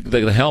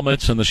the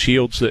helmets and the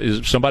shields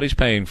that somebody's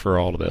paying for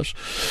all of this.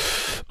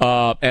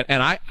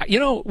 And I, you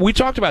know, we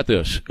talked about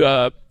this.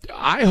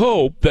 I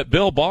hope that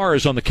Bill Barr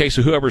is on the case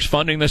of whoever's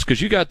funding this,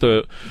 because you got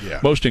the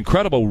most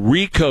incredible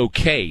RICO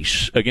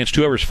case against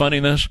whoever's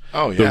funding this.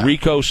 Oh, yeah. The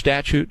RICO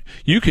statute.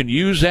 You can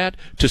use that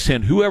to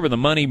send whoever the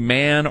money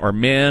man or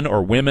men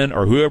or women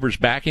or whoever's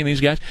backing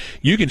these guys,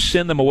 you can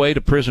send them away to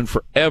prison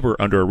forever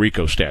under a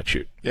RICO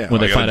statute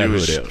when they find out who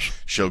it is.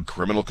 Show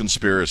criminal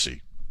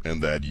conspiracy,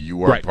 and that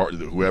you are part,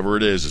 whoever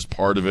it is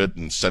part of it,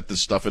 and set this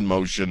stuff in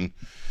motion.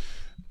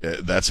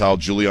 That's how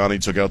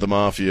Giuliani took out the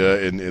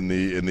mafia in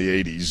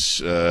the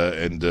 80s,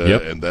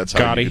 and that's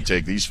how you can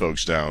take these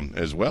folks down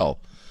as well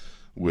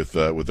with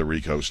the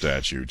RICO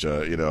statute.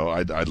 You know,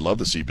 I'd love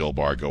to see Bill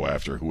Barr go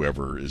after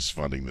whoever is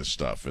funding this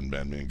stuff and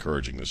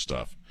encouraging this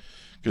stuff,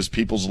 because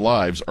people's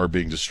lives are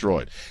being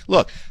destroyed.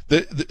 Look,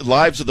 the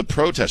lives of the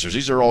protesters,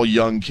 these are all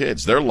young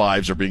kids. Their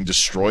lives are being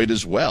destroyed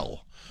as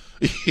well.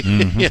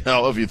 You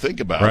know, if you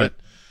think about it.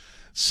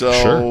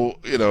 So,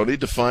 you know,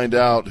 need to find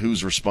out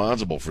who's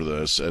responsible for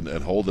this and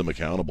hold them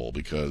accountable,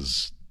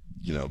 because,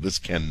 you know, this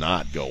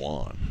cannot go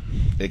on.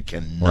 It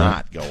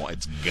cannot go on.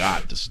 It's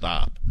got to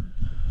stop.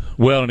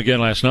 Well, and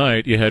again, last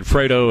night, you had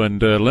Fredo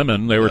and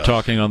Lemon. They were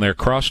talking on their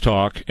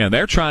crosstalk, and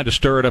they're trying to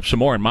stir it up some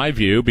more, in my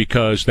view,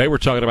 because they were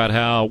talking about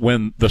how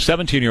when the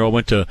 17-year-old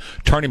went to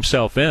turn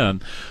himself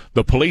in,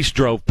 the police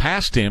drove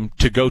past him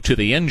to go to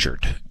the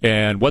injured.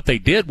 And what they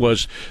did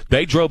was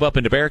they drove up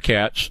into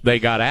Bearcats, they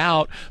got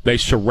out, they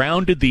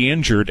surrounded the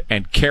injured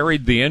and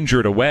carried the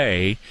injured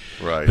away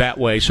that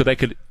way so they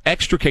could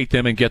extricate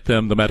them and get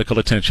them the medical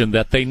attention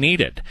that they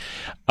needed.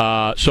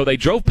 So they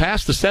drove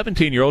past the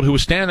 17-year-old who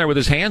was standing there with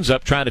his hands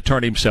up trying to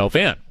turn himself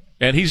in.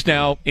 And he's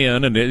now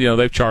in, and you know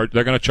they're going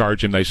to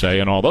charge him, they say,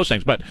 and all those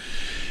things. But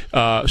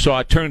so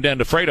I turned down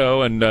to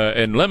Fredo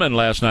and Lemon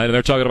last night, and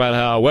they're talking about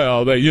how,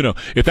 well, they, you know,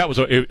 if that was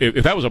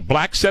a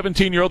black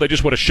 17-year-old, they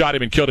just would have shot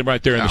him and killed him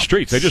right there in the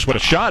streets. They just would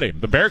have shot him.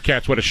 The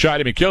Bearcats would have shot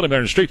him and killed him there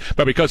in the street.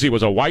 But because he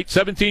was a white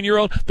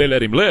 17-year-old, they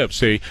let him live.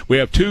 See, we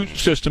have two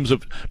systems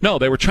of no.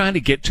 They were trying to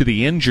get to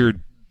the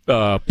injured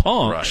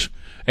punks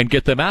and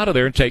get them out of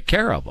there and take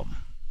care of them.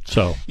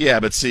 So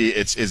yeah, but see,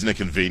 isn't it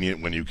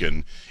convenient when you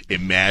can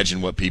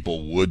imagine what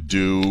people would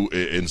do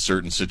in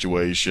certain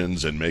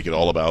situations and make it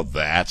all about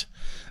that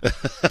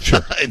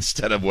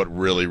instead of what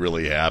really,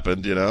 really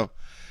happened, you know?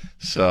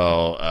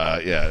 So,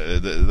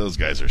 those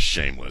guys are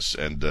shameless.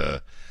 And,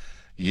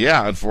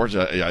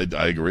 unfortunately,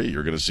 I agree.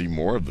 You're going to see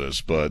more of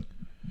this, but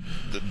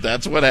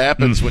that's what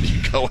happens when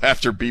you go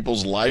after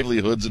people's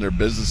livelihoods and their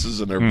businesses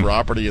and their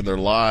property and their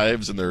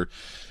lives and their...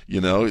 You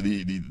know,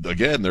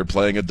 again, they're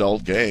playing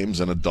adult games,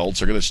 and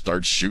adults are going to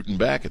start shooting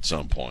back at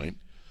some point.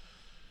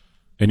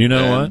 And you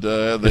know what?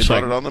 They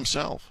brought it on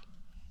themselves.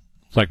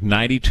 It's like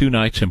 92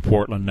 nights in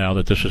Portland now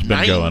that this has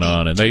been going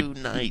on, and 92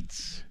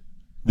 nights.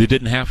 They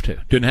didn't have to.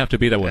 Didn't have to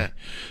be that way.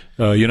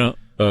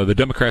 The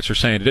Democrats are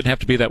saying it didn't have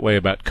to be that way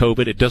about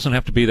COVID. It doesn't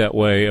have to be that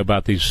way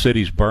about these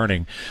cities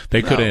burning.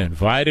 They could have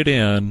invited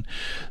in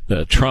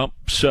Trump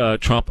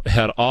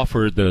had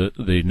offered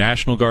the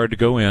National Guard to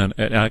go in,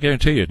 and I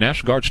guarantee you,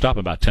 National Guard stopped in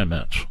about 10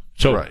 minutes.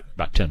 So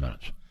about 10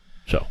 minutes.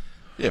 So.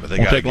 Yeah, but they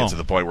got to get to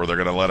the point where they're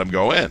going to let him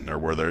go in, or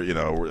where they're,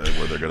 where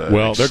they're going to.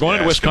 Well, they're going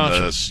into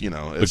Wisconsin.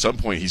 At some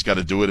point, he's got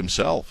to do it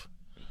himself.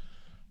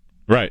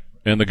 Right.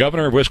 And the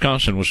governor of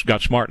Wisconsin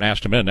got smart and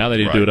asked him in. Now they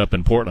need to do it up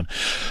in Portland.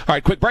 All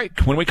right, quick break.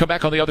 When we come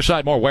back on the other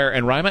side, more Ware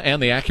and Rima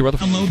and the AccuWeather.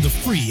 Download the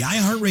free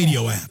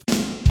iHeartRadio app.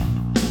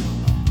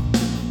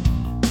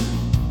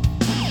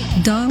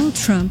 Donald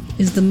Trump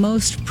is the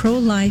most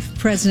pro-life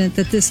president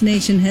that this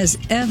nation has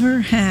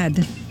ever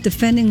had,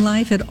 defending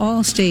life at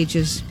all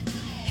stages.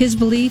 His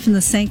belief in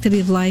the sanctity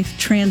of life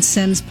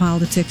transcends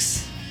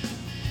politics.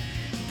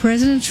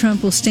 President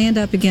Trump will stand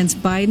up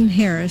against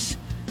Biden-Harris,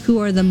 who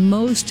are the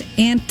most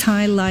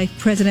anti-life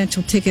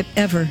presidential ticket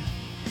ever,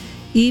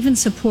 even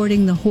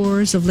supporting the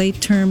horrors of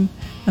late-term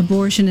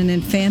abortion and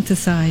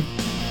infanticide.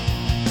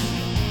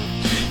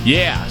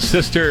 Yeah,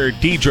 Sister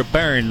Deidre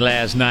Byrne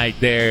last night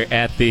there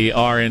at the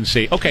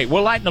RNC. Okay,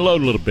 we'll lighten the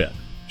load a little bit,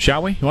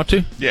 shall we? You want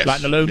to? Yes.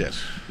 Lighten the load?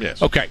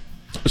 Yes. Okay,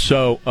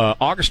 so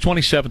August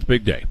 27th,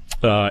 big day.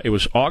 It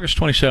was August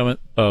 27th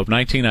of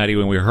 1990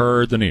 when we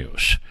heard the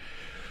news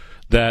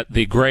that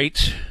the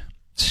great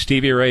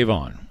Stevie Ray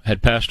Vaughan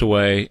had passed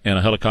away in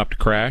a helicopter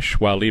crash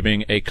while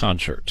leaving a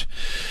concert.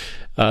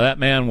 That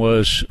man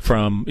was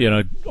from,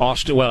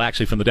 Austin, well,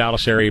 actually from the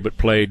Dallas area, but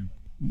played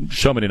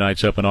so many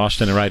nights up in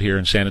Austin and right here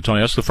in San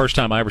Antonio. That's the first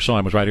time I ever saw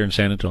him, was right here in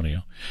San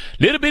Antonio.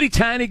 Little bitty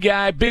tiny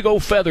guy, big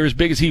old feather as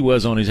big as he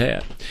was on his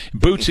hat.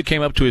 Boots that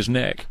came up to his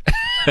neck.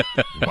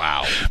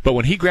 Wow. But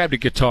when he grabbed a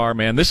guitar,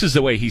 man, this is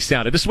the way he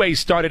sounded. This is the way he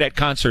started that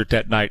concert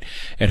that night.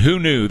 And who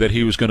knew that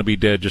he was going to be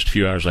dead just a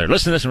few hours later?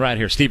 Listen to this one right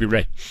here, Stevie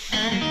Ray.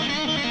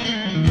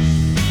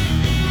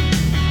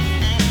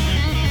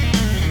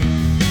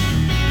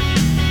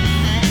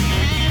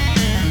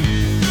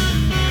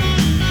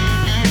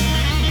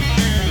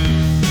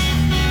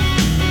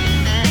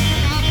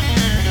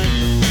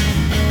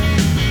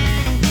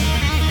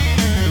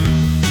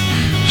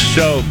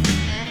 So,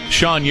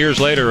 Sean, years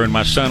later, when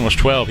my son was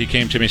 12, he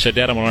came to me and said,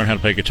 Dad, I'm going to learn how to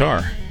play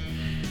guitar.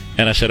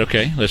 And I said,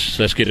 okay,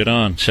 let's get it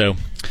on. So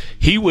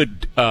he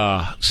would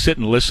sit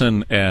and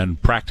listen and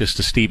practice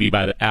to Stevie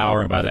by the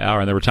hour.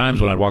 And there were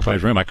times when I'd walk by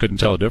his room, I couldn't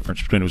tell the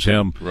difference between it was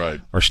him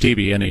or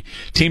Stevie. And he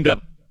teamed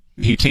up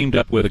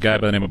with a guy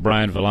by the name of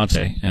Brian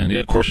Vellante. And,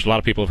 of course, a lot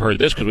of people have heard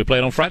this because we play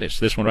it on Fridays.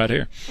 This one right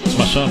here. It's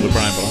my son with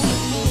Brian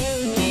Vellante.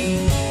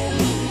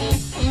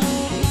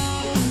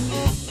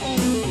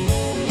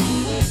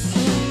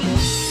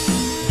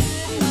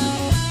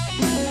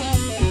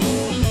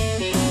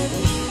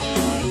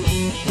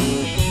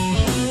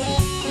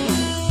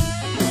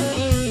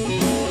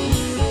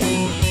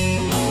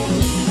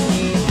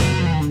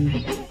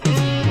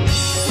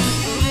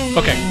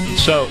 Okay,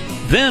 so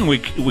then we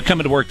come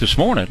into work this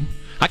morning.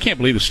 I can't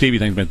believe the Stevie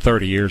thing's been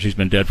 30 years. He's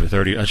been dead for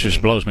 30. That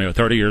just blows me.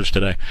 30 years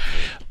today.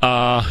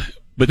 But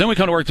then we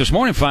come to work this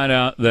morning and find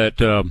out that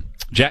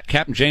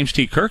Captain James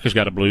T. Kirk has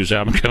got a blues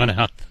album coming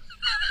out.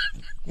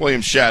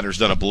 William Shatner's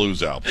done a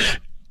blues album.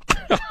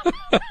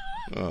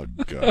 Oh,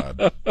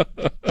 God.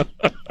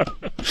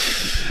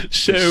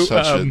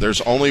 So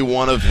there's only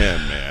one of him,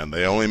 man.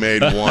 They only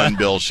made one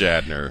Bill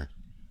Shatner.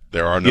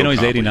 There are no.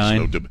 He's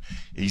 89.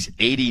 He's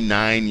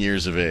 89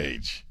 years of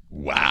age.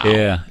 Wow.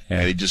 Yeah.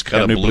 And he just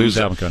cut a blues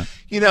album.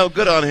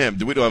 Good on him.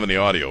 We don't have any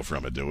audio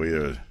from it, do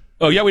we?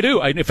 Oh, yeah, we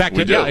do. In fact,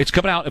 do. It's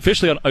coming out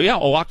officially on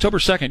October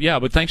 2nd. Yeah,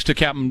 but thanks to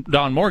Captain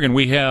Don Morgan,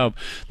 we have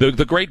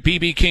the great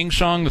B.B. King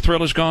song, The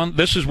Thrill Is Gone.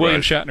 This is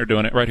William Shatner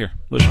doing it right here.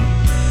 Listen.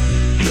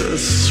 The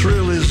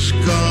thrill is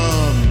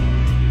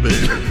gone,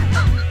 baby.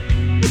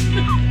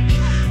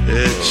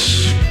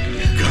 It's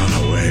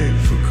gone away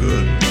for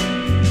good.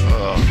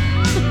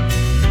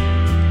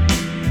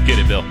 Get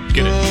it, Bill.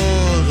 Get it.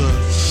 Oh, the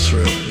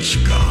thrill is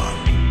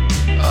gone.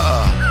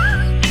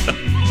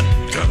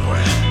 Gone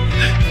away.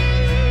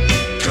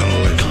 Gone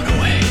away. Gone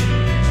away.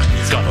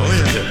 It's gone away.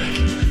 Oh,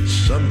 yeah.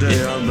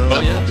 Someday I'll know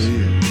I'll be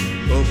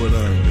open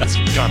arms.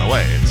 That's gone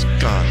away. It's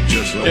gone.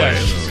 Just away. Yeah,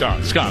 it's gone.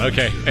 It's gone.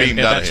 Okay. And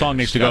that song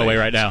needs to go away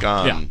right now. It's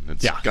gone. Yeah.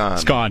 It's gone.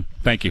 It's gone.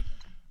 Thank you.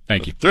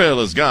 The thrill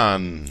is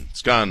gone.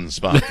 It's gone,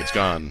 Spock. It's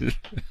gone.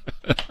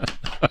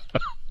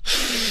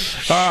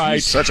 All right.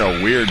 He's such a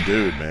weird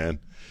dude, man.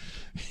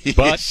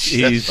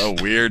 He's a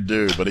weird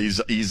dude, but he's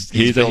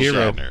Bill a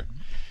hero. Shatner.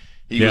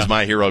 He was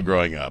my hero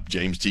growing up.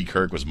 James T.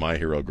 Kirk was my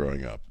hero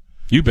growing up.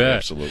 You bet.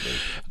 Absolutely.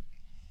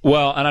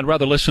 Well, and I'd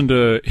rather listen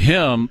to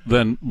him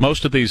than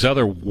most of these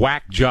other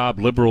whack job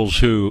liberals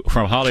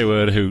from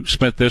Hollywood who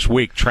spent this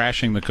week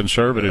trashing the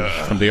conservatives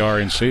from the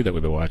RNC that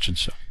we've been watching.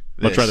 So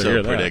much rather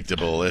hear that.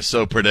 They're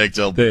so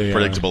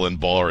predictable and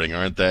boring,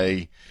 aren't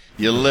they?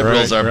 You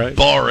liberals are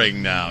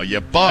boring now.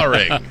 You're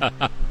boring.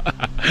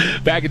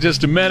 Back in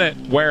just a minute.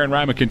 Ware and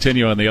Rima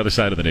continue on the other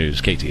side of the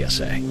news.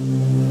 KTSA.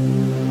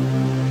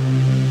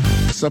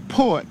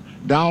 support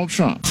Donald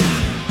Trump.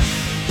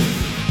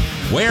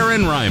 Where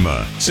in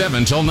Rima,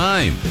 7 till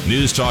 9.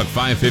 News Talk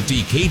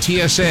 550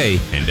 KTSA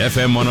and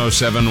FM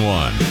 1071.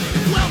 Welcome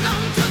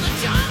to the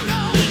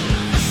jungle.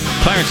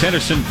 Clarence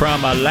Henderson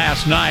from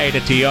last night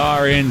at the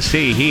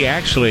RNC. He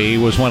actually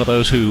was one of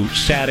those who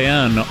sat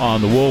in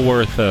on the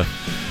Woolworth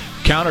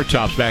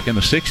countertops back in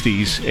the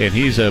 60s, and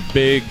he's a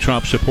big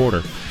Trump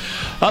supporter.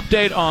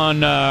 Update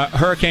on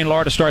Hurricane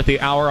Laura to start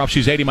the hour off.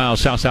 She's 80 miles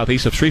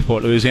south-southeast of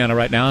Shreveport, Louisiana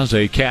right now. Is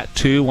a Cat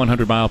 2,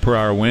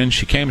 100-mile-per-hour wind.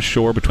 She came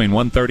ashore between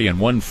 1:30 and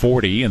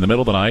 1:40 in the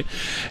middle of the night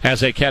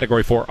as a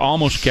Category 4,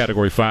 almost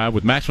Category 5,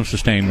 with maximum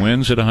sustained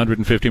winds at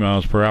 150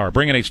 miles per hour,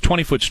 bringing a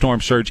 20-foot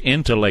storm surge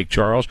into Lake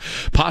Charles,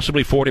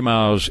 possibly 40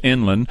 miles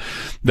inland.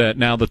 That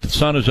now that the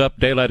sun is up,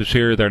 daylight is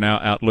here, they're now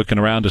out looking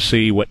around to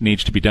see what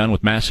needs to be done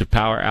with massive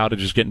power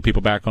outages, getting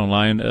people back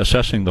online,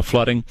 assessing the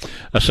flooding,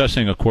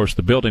 assessing, of course,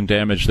 the building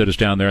damage that is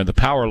down there, and the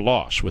power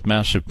loss with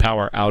massive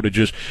power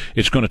outages.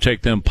 It's going to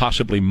take them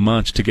possibly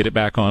months to get it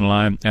back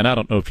online. And I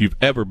don't know if you've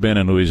ever been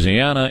in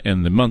Louisiana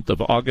in the month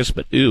of August,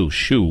 but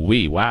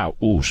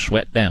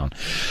sweat down.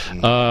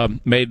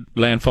 Made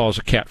landfall as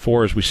a Cat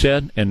 4, as we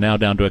said, and now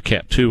down to a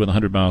Cat 2 with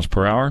 100 miles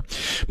per hour.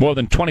 More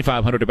than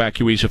 2,500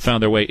 evacuees have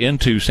found their way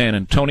into San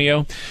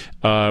Antonio.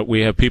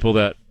 We have people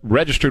that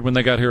registered when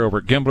they got here over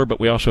at Gimbler, but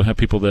we also have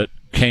people that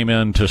came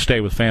in to stay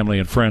with family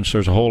and friends.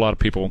 There's a whole lot of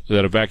people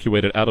that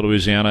evacuated out of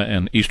Louisiana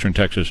and eastern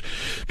Texas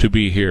to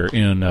be here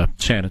in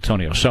San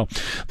Antonio. So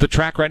the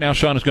track right now,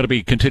 Sean, is going to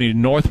be continued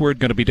northward,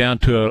 going to be down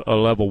to a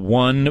level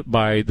 1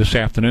 by this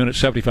afternoon at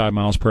 75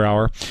 miles per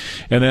hour.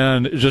 And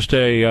then just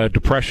a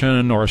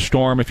depression or a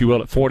storm, if you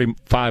will, at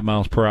 45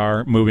 miles per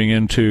hour, moving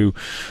into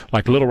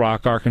like Little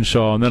Rock,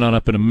 Arkansas, and then on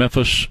up into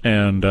Memphis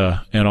and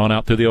on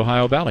out through the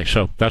Ohio Valley.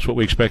 So that's what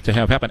we expect to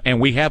have happen. And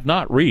we have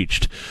not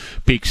reached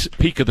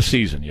peak of the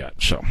season yet.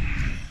 So,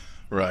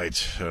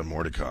 right,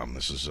 more to come.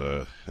 This is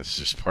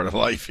just part of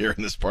life here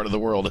in this part of the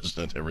world,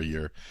 isn't it? Every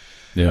year.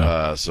 Yeah.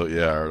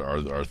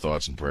 Our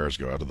thoughts and prayers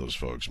go out to those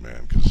folks,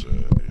 man, because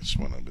it's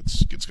going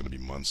to be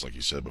months, like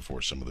you said,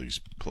 before some of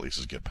these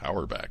places get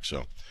power back.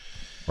 So,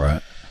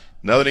 right.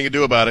 Nothing you can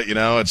do about it,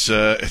 it's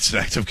an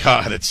act of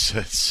God.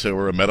 It's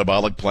we're a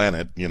metabolic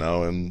planet,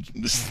 and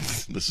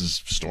this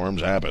is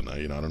storms happen.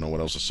 I don't know what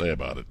else to say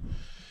about it.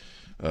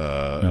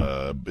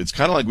 It's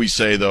kind of like we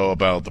say, though,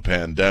 about the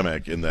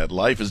pandemic, in that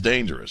life is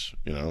dangerous.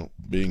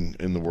 Being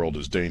in the world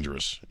is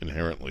dangerous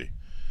inherently,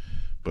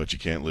 but you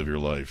can't live your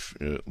life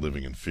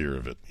living in fear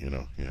of it.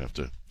 You have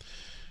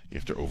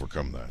to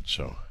overcome that.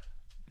 So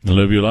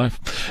live your life.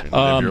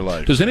 Live your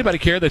life. Does anybody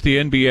care that the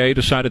NBA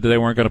decided that they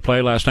weren't going to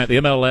play last night? The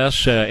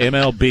MLS,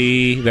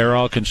 MLB, they're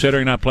all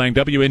considering not playing.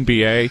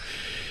 WNBA.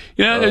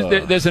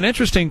 There's an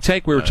interesting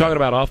take we were talking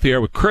about off the air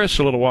with Chris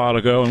a little while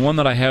ago, and one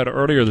that I had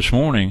earlier this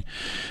morning,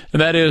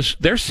 and that is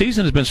their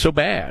season has been so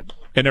bad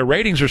and their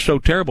ratings are so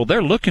terrible,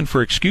 they're looking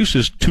for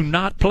excuses to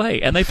not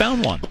play, and they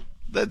found one.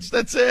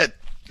 That's it.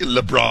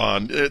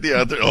 LeBron,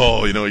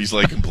 he's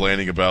like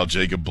complaining about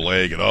Jacob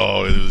Blake, and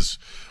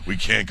we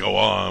can't go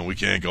on.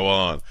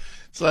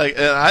 It's like,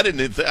 I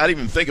didn't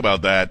even think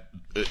about that.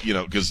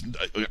 Because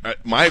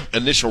my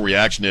initial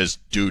reaction is,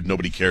 dude,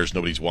 nobody cares.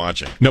 Nobody's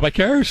watching. Nobody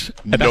cares.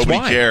 And nobody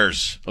that's why.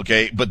 cares.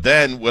 Okay. But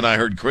then when I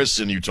heard Chris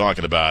and you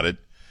talking about it,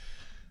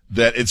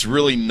 that it's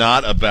really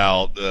not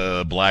about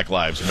Black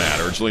Lives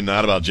Matter. It's really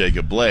not about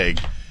Jacob Blake.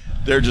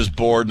 They're just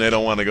bored and they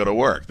don't want to go to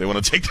work. They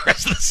want to take the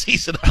rest of the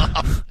season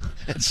off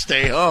and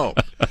stay home.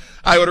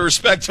 I would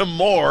respect him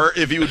more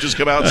if he would just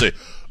come out and say,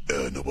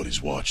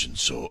 nobody's watching,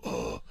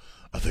 so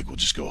I think we'll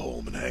just go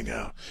home and hang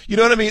out. You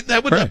know what I mean? I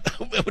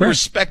would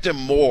respect him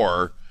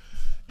more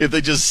if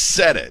they just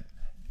said it.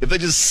 If they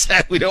just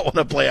said we don't want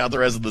to play out the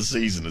rest of the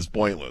season, it's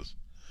pointless.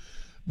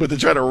 But they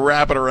try to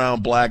wrap it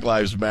around Black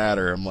Lives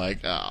Matter. I'm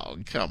like, oh,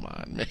 come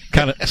on, man.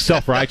 Kind of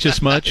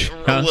self-righteous much?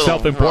 Kind of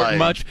self-important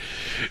much?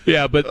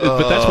 Yeah, but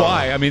that's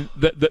why. I mean,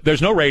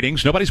 there's no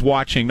ratings. Nobody's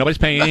watching. Nobody's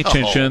paying any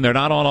attention. They're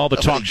not on all the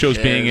talk shows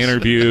being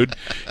interviewed.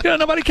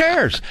 Nobody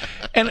cares.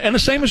 And the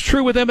same is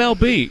true with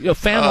MLB. A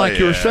fan like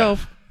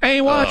yourself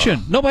ain't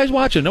watching. Nobody's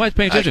watching. Nobody's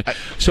paying attention.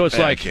 So it's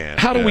like,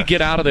 how do we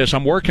get out of this?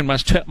 I'm working my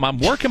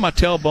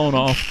tailbone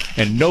off,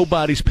 and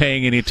nobody's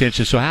paying any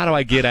attention. So how do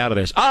I get out of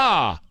this?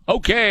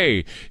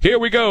 Okay, here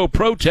we go.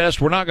 Protest.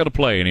 We're not going to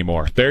play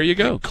anymore. There you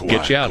go.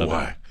 Get you out of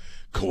it.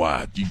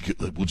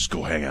 Kawhi, we'll just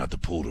go hang out at the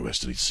pool the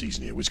rest of the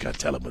season here. We just got to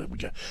tell them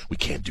we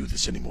can't do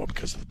this anymore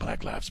because of the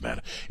Black Lives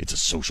Matter. It's a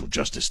social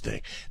justice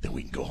thing. Then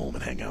we can go home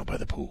and hang out by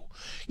the pool.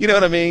 You know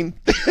what I mean?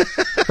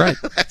 Right.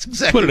 That's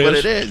exactly what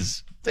it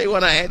is. They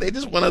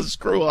just want to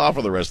screw off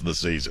for the rest of the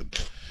season.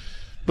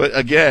 But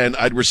again,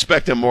 I'd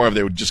respect them more if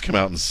they would just come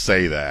out and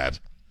say that.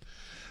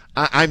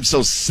 I'm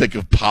so sick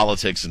of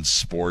politics and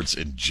sports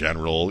in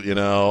general.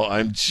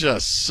 I'm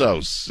just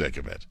so sick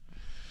of it.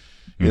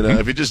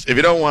 If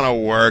you don't want to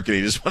work and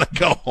you just want to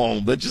go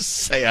home, then just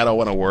say I don't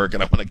want to work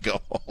and I want to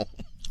go home.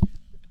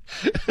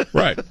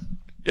 Right.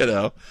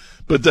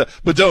 But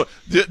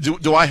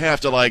do I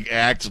have to like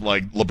act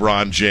like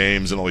LeBron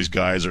James and all these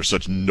guys are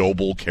such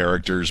noble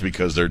characters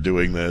because they're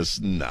doing this?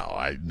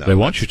 No. They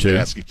want you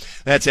to.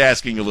 That's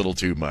asking a little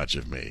too much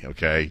of me.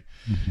 Okay,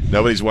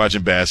 nobody's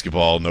watching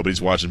basketball.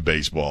 Nobody's watching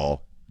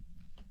baseball.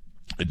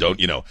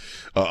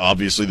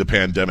 Obviously the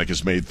pandemic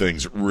has made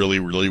things really,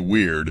 really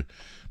weird.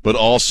 But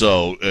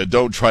also,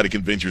 don't try to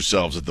convince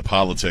yourselves that the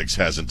politics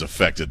hasn't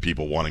affected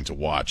people wanting to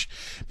watch.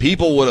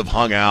 People would have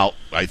hung out,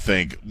 I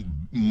think,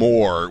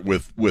 more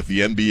with the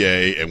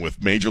NBA and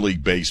with Major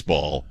League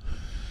Baseball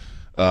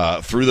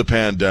through the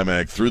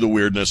pandemic, through the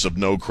weirdness of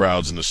no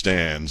crowds in the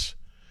stands,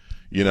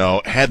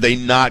 had they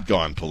not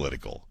gone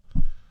political.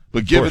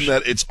 But given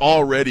that it's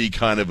already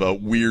kind of a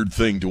weird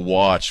thing to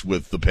watch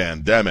with the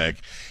pandemic,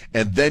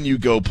 and then you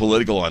go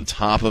political on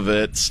top of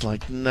it, it's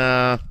like,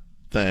 nah,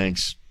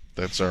 thanks.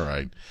 That's all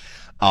right.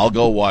 I'll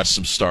go watch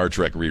some Star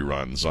Trek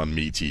reruns on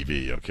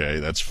MeTV, okay?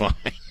 That's fine.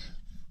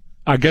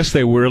 I guess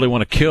they really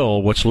want to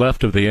kill what's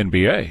left of the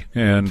NBA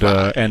and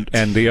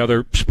the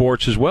other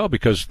sports as well,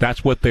 because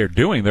that's what they're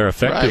doing. They're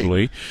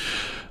effectively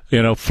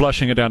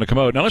flushing it down the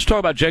commode. Now let's talk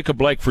about Jacob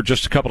Blake for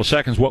just a couple of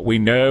seconds. What we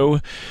know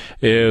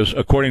is,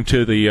 according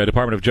to the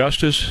Department of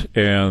Justice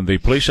and the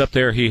police up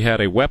there, he had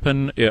a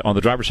weapon on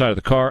the driver's side of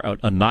the car,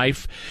 a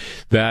knife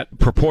that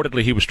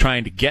purportedly he was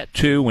trying to get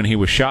to when he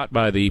was shot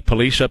by the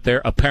police up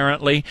there.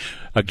 Apparently,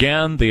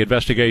 again, the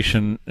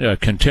investigation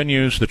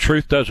continues. The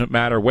truth doesn't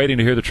matter. Waiting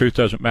to hear the truth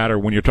doesn't matter.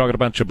 When you're talking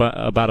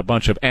about a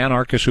bunch of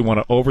anarchists who want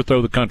to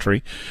overthrow the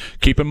country,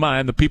 keep in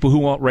mind the people who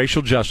want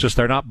racial justice,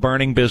 they're not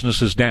burning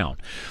businesses down.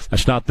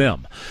 That's not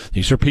them.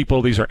 These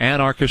are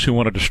anarchists who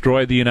want to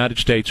destroy the United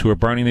States, who are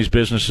burning these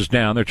businesses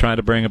down. They're trying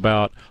to bring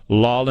about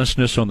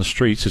lawlessness on the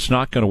streets. It's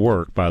not going to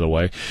work, by the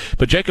way.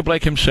 But Jacob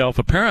Blake himself,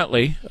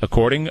 apparently,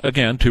 according,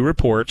 again, to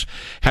reports,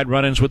 had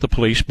run-ins with the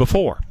police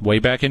before. Way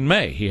back in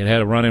May, he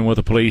had a run-in with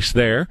the police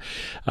there.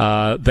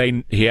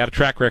 He had a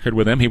track record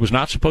with them. He was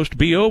not supposed to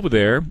be over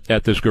there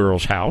at this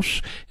girl's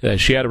house.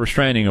 She had a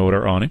restraining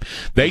order on him.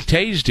 They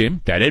tased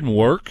him. That didn't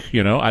work.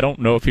 I don't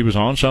know if he was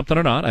on something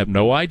or not. I have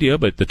no idea,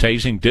 but the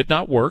tasing did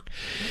not work.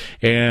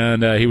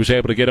 And he was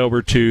able to get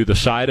over to the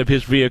side of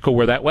his vehicle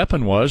where that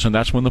weapon was, and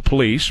that's when the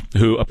police,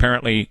 who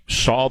apparently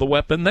saw the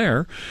weapon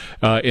there,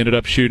 ended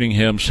up shooting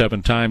him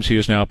 7 times. He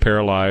is now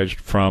paralyzed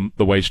from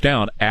the waist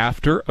down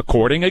after,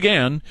 according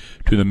again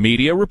to the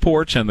media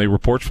reports and the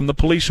reports from the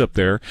police up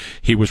there,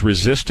 he was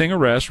resisting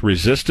arrest,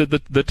 resisted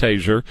the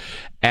taser,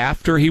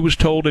 after he was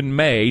told in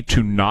May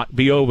to not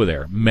be over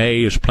there.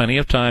 May is plenty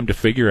of time to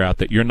figure out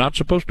that you're not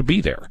supposed to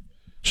be there.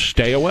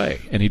 Stay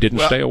away. And he didn't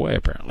stay away,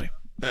 apparently.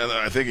 And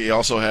I think he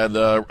also had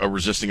a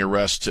resisting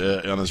arrest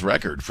on his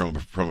record from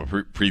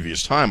a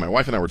previous time. My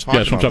wife and I were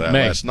talking about that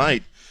last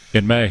night.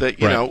 In May, that,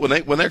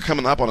 when they're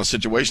coming up on a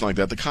situation like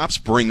that, the cops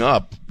bring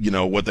up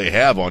what they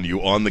have on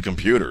you on the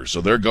computer, so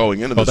they're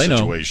going into the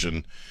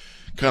situation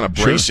kind of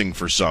bracing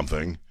for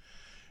something,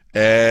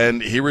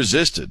 and he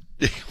resisted.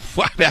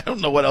 I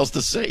don't know what else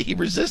to say. He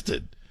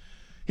resisted,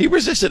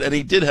 and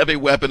he did have a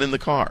weapon in the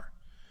car.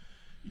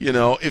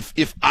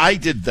 If I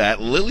did that,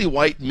 Lily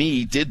White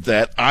me did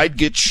that, I'd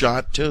get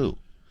shot too.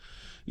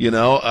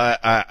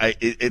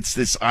 It's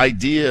this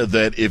idea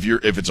that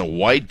if it's a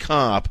white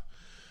cop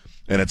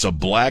and it's a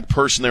black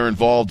person they're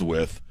involved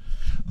with,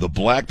 the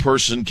black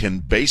person can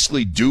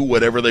basically do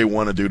whatever they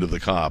want to do to the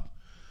cop,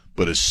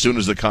 but as soon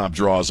as the cop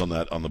draws on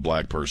the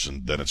black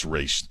person, then it's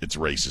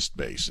racist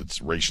based.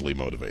 It's racially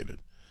motivated.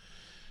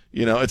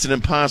 It's an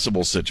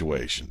impossible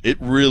situation. It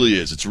really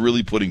is. It's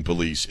really putting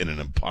police in an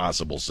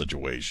impossible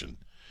situation.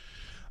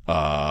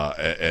 Somebody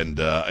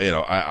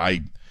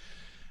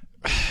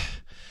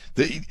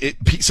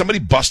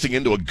busting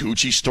into a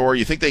Gucci store,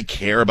 you think they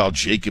care about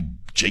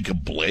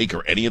Jacob Blake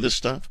or any of this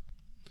stuff?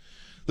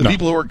 The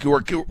people who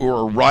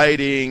are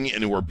rioting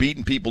and who are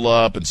beating people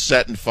up and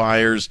setting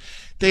fires,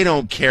 they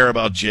don't care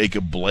about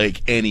Jacob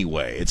Blake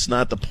anyway. It's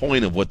not the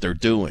point of what they're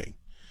doing.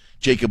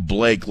 Jacob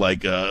Blake,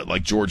 like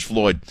George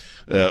Floyd,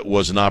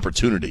 was an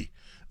opportunity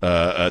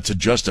to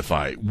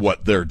justify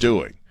what they're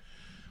doing,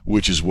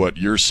 which is what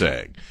you're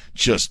saying.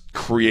 Just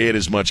create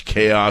as much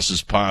chaos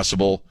as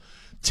possible,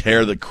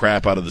 tear the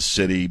crap out of the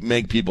city,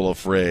 make people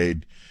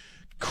afraid,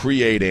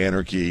 create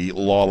anarchy,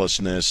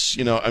 lawlessness.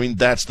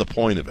 That's the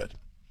point of it.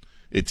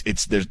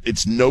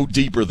 It's no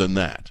deeper than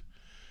that.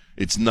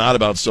 It's not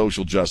about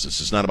social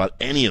justice. It's not about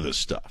any of this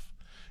stuff.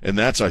 And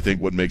that's, I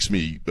think, what makes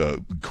me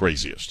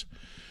craziest.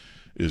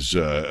 Is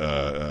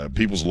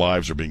people's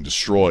lives are being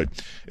destroyed,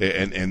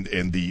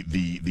 and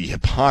the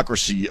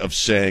hypocrisy of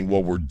saying,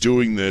 well, we're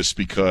doing this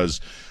because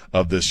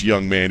of this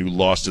young man who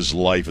lost his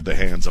life at the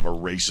hands of a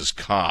racist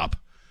cop,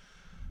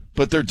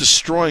 but they're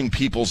destroying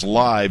people's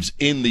lives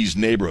in these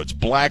neighborhoods.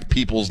 Black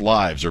people's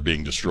lives are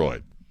being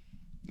destroyed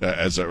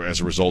as a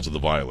result of the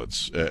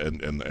violence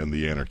and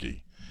the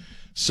anarchy.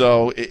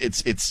 So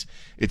it's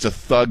a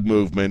thug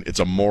movement. It's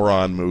a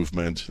moron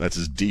movement. That's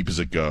as deep as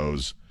it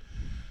goes.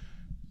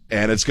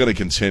 And it's going to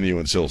continue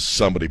until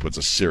somebody puts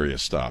a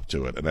serious stop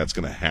to it. And that's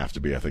going to have to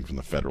be, I think, from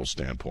the federal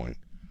standpoint.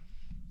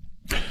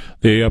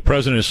 The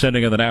president is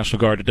sending in the National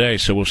Guard today,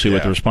 so we'll see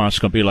what the response is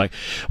going to be like.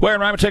 Where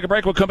and Ryman, take a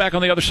break. We'll come back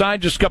on the other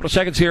side. Just a couple of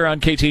seconds here on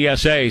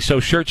KTSA.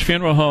 So Schertz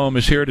Funeral Home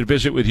is here to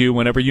visit with you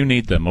whenever you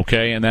need them,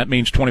 okay? And that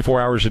means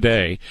 24 hours a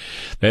day.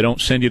 They don't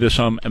send you to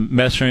some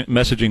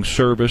messaging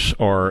service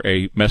or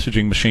a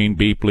messaging machine.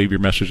 Beep, leave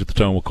your message at the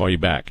tone. We'll call you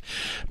back.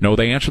 No,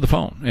 they answer the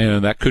phone,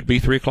 and that could be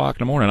 3 o'clock in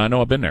the morning. I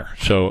know I've been there,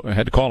 so I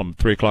had to call them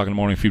 3 o'clock in the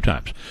morning a few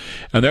times.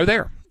 And they're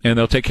there, and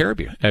they'll take care of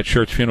you at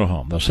Schertz Funeral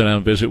Home. They'll sit down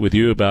and visit with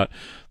you about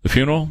the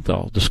funeral.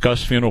 They'll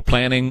discuss funeral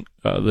planning,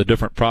 the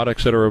different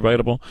products that are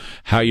available,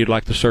 how you'd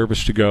like the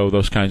service to go,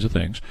 those kinds of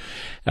things.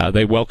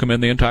 They welcome in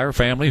the entire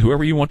family,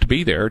 whoever you want to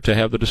be there to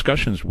have the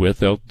discussions with.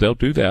 They'll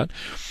do that.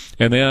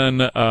 And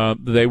then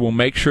they will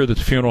make sure that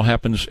the funeral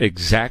happens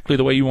exactly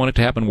the way you want it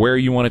to happen, where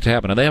you want it to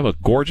happen. And they have a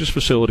gorgeous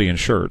facility in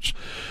Schertz.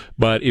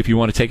 But if you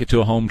want to take it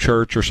to a home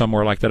church or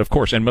somewhere like that, of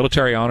course. And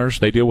military honors,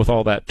 they deal with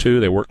all that too.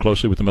 They work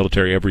closely with the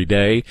military every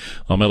day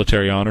on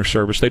military honor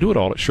service. They do it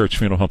all at Schertz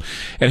Funeral Home.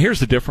 And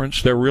here's the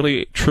difference. They're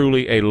really,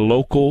 truly a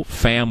local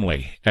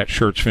family at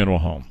Schertz Funeral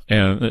Home,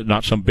 and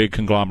not some big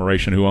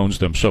conglomeration who owns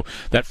them. So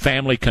that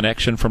family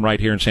connection from right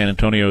here in San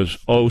Antonio is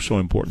oh so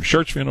important.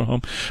 Schertz Funeral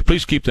Home,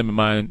 please keep them in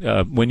mind.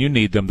 When you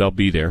need them, they'll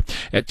be there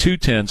at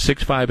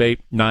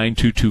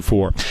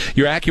 210-658-9224.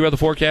 Your AccuWeather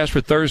forecast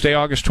for Thursday,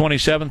 August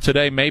 27th.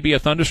 Today, maybe a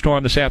thunderstorm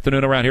this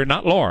afternoon around here.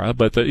 Not Laura,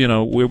 but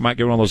we might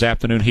get one of those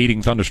afternoon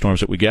heating thunderstorms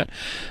that we get.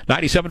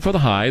 97 for the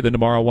high, then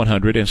tomorrow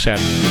 100 and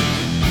Saturday.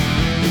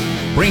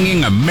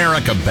 Bringing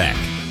America back.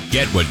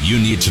 Get what you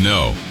need to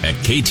know at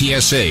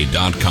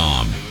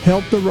KTSA.com.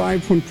 Help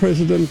arrived when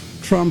President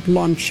Trump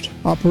launched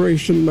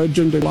Operation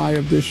Legend in July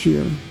of this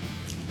year.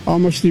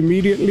 Almost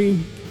immediately,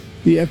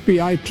 the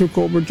FBI took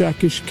over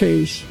Jackie's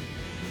case.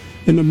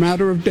 In a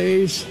matter of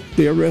days,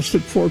 they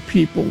arrested 4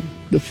 people.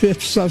 The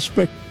 5th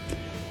suspect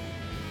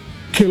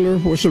killer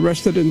was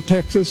arrested in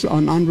Texas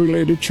on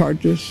unrelated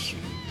charges.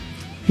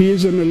 He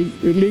is an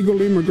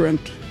illegal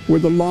immigrant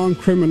with a long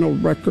criminal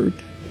record.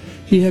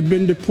 He had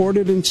been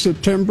deported in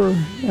September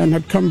and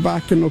had come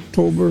back in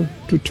October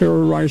to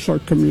terrorize our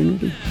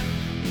community.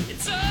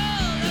 It's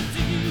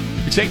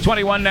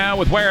 8:21 now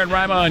with Ware and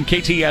Rima on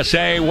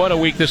KTSA. What a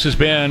week this has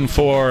been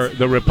for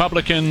the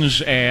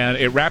Republicans, and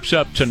it wraps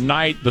up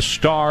tonight. The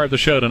star of the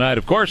show tonight,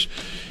 of course,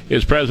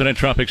 is President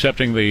Trump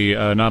accepting the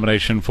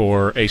nomination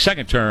for a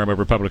second term of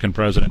Republican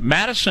president.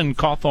 Madison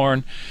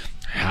Cawthorn,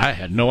 I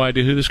had no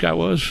idea who this guy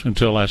was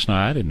until last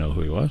night. I didn't know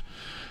who he was.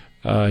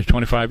 He's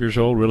 25 years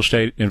old, real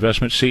estate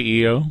investment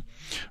CEO,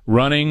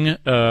 running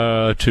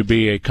to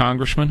be a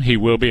congressman. He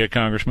will be a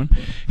congressman.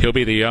 He'll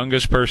be the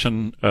youngest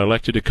person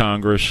elected to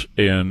Congress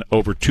in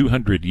over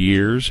 200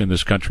 years in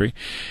this country.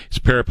 He's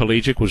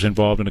paraplegic, was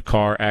involved in a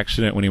car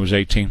accident when he was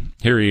 18.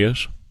 Here he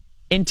is.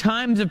 In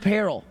times of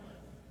peril,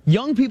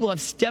 young people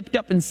have stepped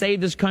up and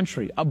saved this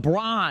country,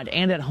 abroad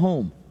and at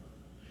home.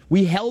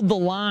 We held the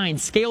line,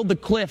 scaled the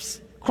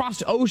cliffs,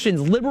 crossed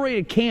oceans,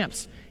 liberated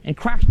camps, and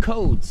cracked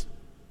codes.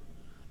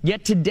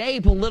 Yet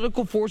today,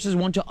 political forces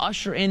want to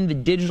usher in the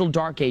digital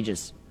dark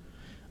ages,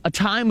 a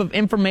time of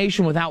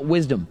information without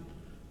wisdom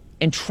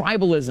and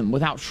tribalism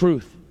without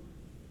truth.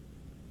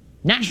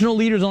 National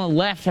leaders on the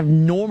left have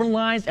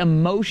normalized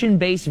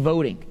emotion-based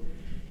voting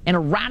and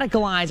a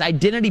radicalized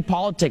identity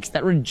politics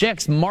that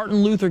rejects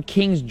Martin Luther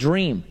King's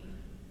dream.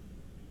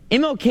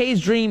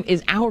 MLK's dream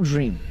is our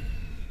dream,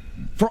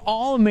 for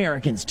all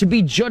Americans to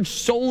be judged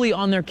solely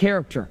on their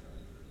character.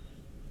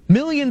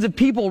 Millions of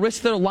people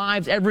risk their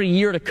lives every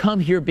year to come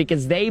here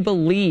because they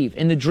believe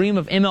in the dream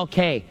of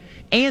MLK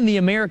and the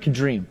American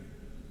dream.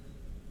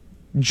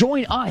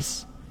 Join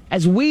us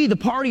as we, the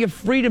Party of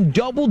Freedom,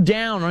 double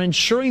down on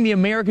ensuring the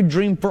American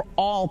dream for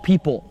all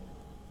people.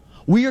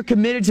 We are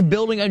committed to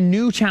building a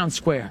new town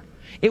square.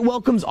 It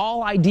welcomes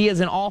all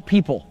ideas and all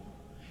people.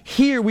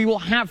 Here we will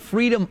have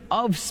freedom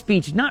of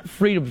speech, not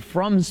freedom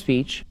from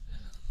speech.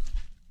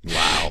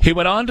 Wow. He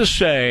went on to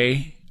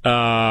say,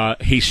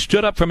 he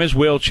stood up from his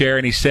wheelchair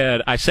and he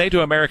said, I say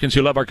to Americans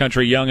who love our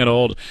country, young and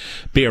old,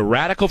 be a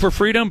radical for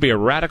freedom, be a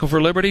radical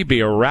for liberty, be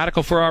a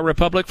radical for our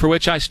republic, for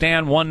which I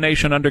stand, one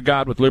nation under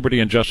God with liberty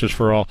and justice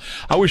for all.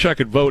 I wish I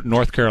could vote in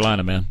North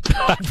Carolina, man.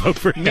 I'd vote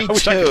for him. Me I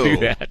wish too. I could do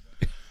that.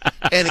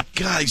 And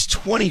God, he's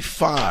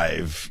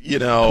 25,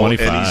 25.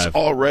 And he's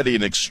already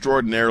an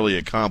extraordinarily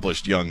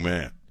accomplished young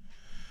man.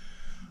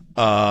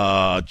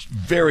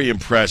 Very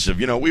impressive.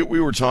 We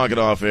were talking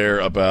off air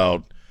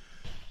about,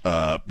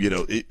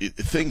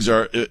 things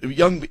are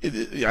young.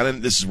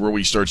 This is where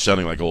we start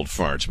sounding like old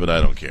farts, but I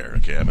don't care.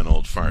 Okay, I'm an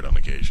old fart on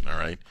occasion. All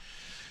right.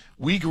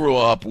 We grew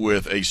up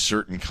with a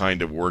certain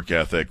kind of work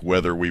ethic,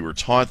 whether we were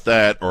taught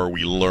that or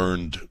we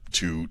learned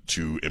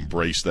to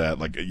embrace that.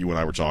 Like you and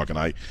I were talking,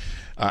 I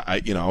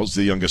was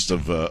the youngest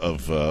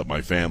of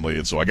my family,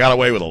 and so I got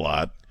away with a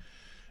lot.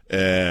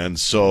 And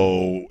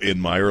so in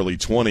my early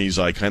 20s,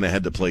 I kind of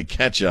had to play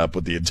catch up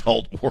with the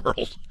adult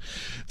world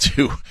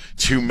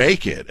to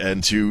make it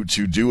and to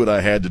do what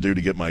I had to do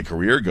to get my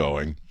career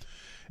going.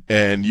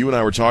 And you and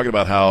I were talking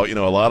about how,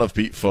 a lot of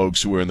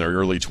folks who are in their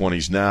early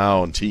 20s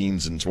now and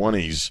teens and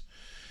 20s,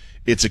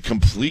 it's a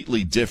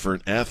completely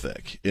different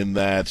ethic in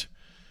that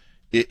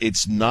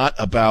It's not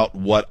about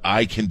what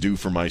I can do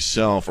for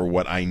myself or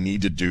what I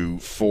need to do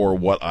for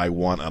what I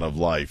want out of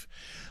life.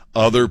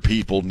 Other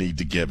people need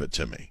to give it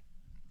to me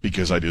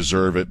because I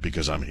deserve it,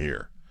 because I'm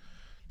here.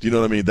 Do you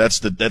know what I mean?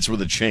 That's where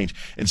the change.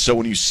 And so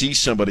when you see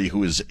somebody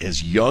who is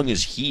as young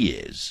as he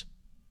is,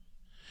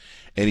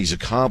 and he's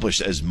accomplished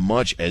as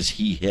much as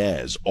he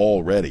has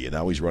already, and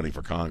now he's running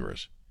for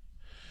Congress,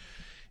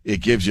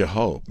 it gives you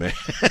hope, man.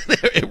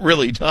 It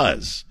really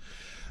does.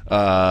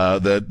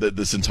 That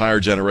this entire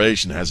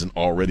generation hasn't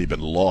already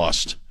been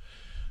lost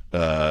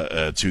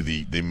to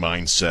the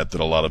mindset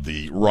that a lot of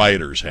the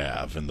rioters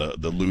have and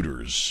the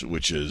looters,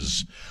 which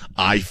is,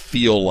 I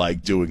feel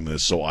like doing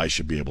this, so I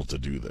should be able to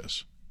do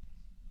this.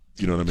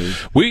 You know what I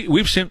mean?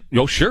 We've seen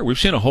we've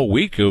seen a whole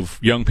week of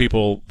young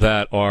people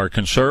that are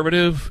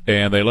conservative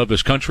and they love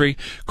this country.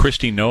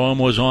 Kristi Noem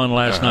was on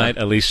last night.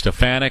 Elise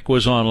Stefanik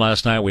was on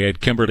last night. We had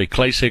Kimberly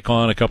Klacik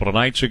on a couple of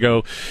nights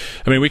ago.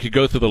 I mean, we could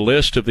go through the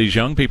list of these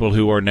young people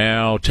who are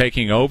now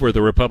taking over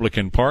the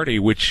Republican Party,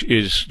 which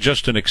is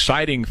just an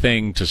exciting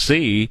thing to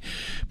see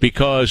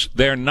because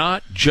they're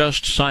not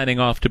just signing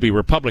off to be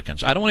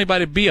Republicans. I don't want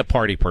anybody to be a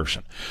party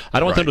person. I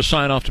don't want them to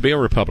sign off to be a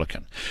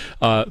Republican.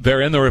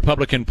 They're in the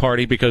Republican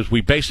Party because we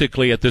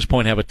basically at this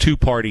point have a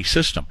two-party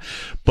system.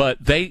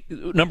 But they,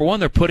 number one,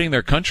 they're putting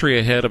their country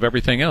ahead of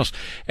everything else.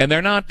 And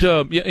they're not,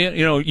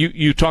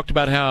 you talked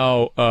about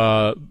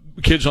how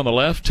kids on the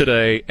left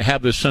today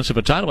have this sense of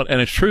entitlement, and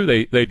it's true,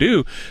 they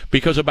do,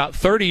 because about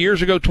 30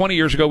 years ago, 20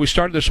 years ago, we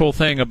started this whole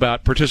thing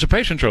about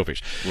participation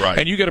trophies. Right.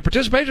 And you get a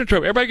participation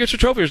trophy. Everybody gets a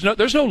trophy.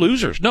 There's no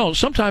losers. No,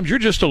 sometimes you're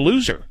just a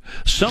loser.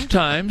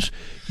 Sometimes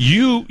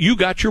you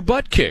got your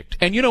butt kicked.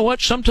 And you know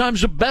what?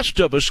 Sometimes the best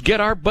of us get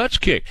our butts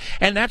kicked.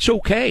 And that's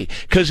okay,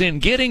 because in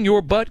getting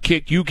your butt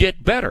kicked, you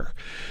get better.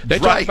 They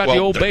talk about the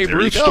old Babe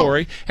Ruth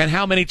story and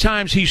how many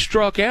times he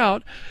struck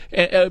out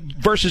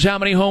versus how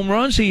many home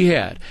runs he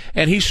had.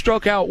 And he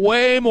struck out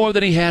way more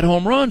than he had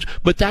home runs,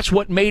 but that's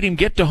what made him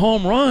get to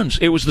home runs.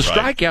 It was the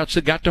strikeouts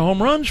that got to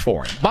home runs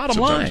for him. Bottom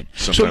line.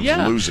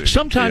 Sometimes losing.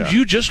 Sometimes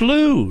you just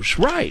lose.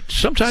 Right.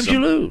 Sometimes you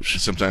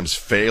lose. Sometimes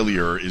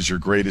failure is your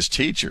greatest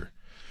teacher.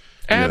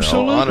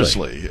 Absolutely.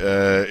 Honestly,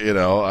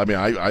 I mean,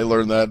 I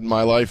learned that in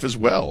my life as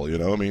well.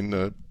 I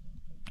mean,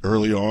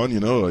 early on,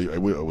 I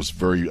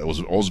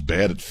was always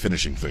bad at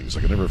finishing things.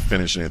 I could never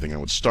finish anything I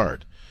would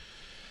start.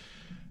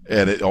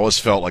 And it always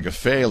felt like a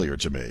failure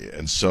to me.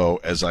 And so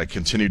as I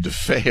continued to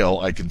fail,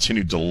 I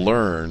continued to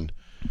learn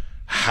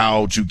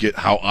how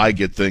I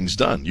get things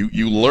done.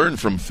 You learn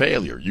from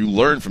failure. You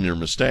learn from your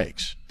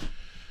mistakes.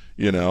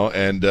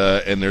 And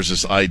there's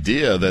this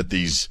idea that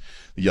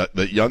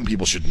that young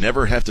people should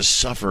never have to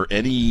suffer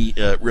any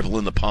ripple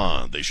in the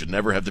pond. They should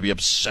never have to be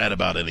upset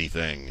about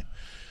anything.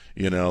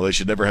 They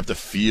should never have to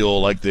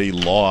feel like they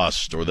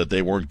lost or that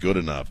they weren't good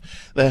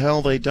enough. The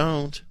hell they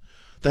don't.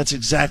 That's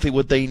exactly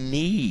what they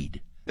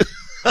need.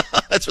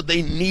 That's what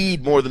they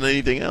need more than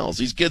anything else.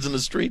 These kids in the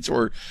streets who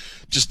are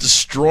just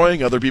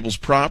destroying other people's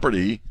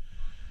property,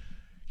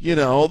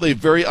 they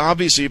very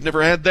obviously have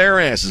never had their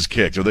asses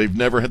kicked, or they've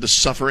never had to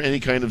suffer any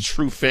kind of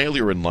true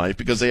failure in life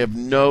because they have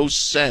no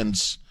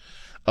sense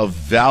of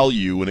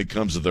value when it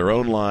comes to their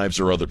own lives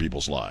or other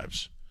people's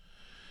lives.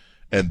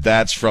 And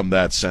that's from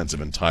that sense of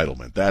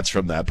entitlement. That's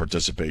from that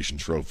participation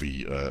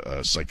trophy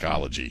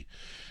psychology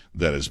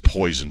that has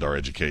poisoned our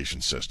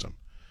education system.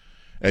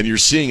 And you're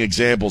seeing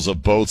examples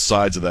of both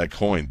sides of that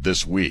coin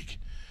this week.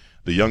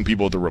 The young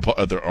people at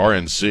the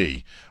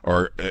RNC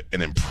are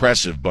an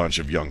impressive bunch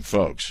of young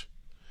folks.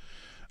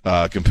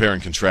 Compare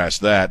and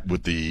contrast that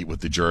with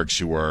the jerks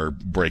who are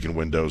breaking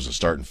windows and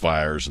starting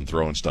fires and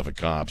throwing stuff at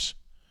cops.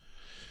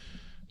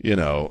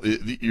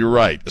 You're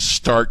right. A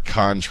stark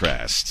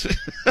contrast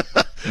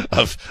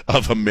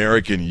of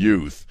American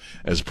youth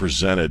as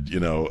presented, through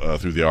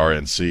the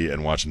RNC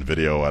and watching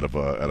video out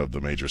of the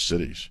major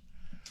cities.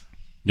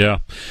 Yeah.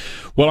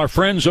 Well, our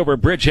friends over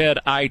at Bridgehead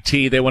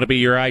IT, they want to be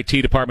your IT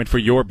department for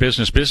your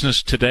business.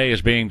 Business today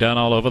is being done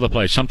all over the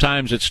place.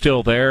 Sometimes it's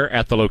still there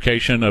at the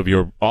location of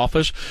your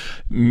office.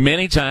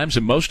 Many times,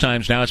 and most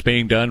times now, it's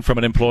being done from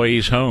an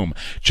employee's home.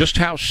 Just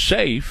how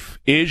safe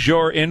is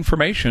your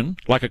information,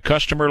 like a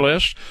customer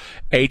list,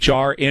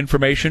 HR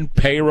information,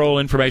 payroll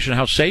information?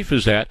 How safe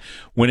is that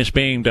when it's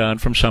being done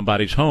from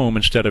somebody's home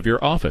instead of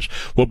your office?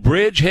 Well,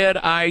 Bridgehead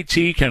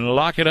IT can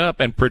lock it up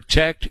and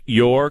protect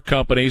your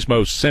company's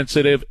most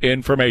sensitive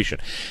information.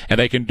 And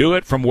they can do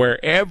it from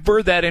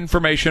wherever that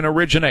information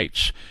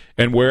originates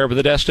and wherever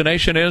the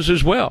destination is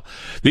as well.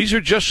 These are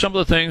just some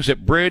of the things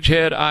that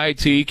Bridgehead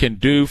IT can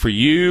do for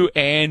you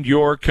and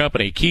your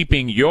company,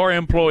 keeping your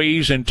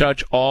employees in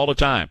touch all the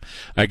time.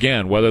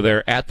 Again, whether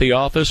they're at the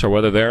office or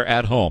whether they're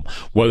at home,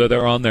 whether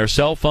they're on their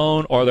cell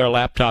phone or their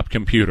laptop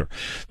computer.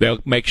 They'll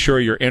make sure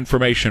your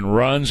information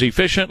runs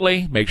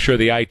efficiently, make sure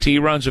the IT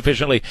runs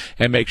efficiently,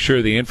 and make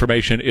sure the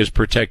information is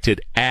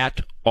protected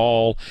at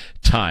all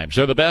times.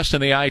 They're the best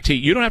in the IT.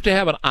 You don't have to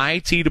have an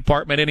IT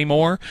department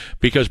anymore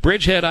because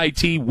Bridgehead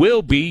IT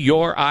will be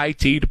your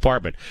IT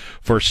department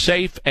for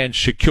safe and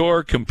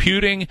secure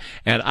computing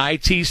and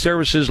IT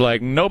services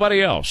like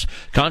nobody else.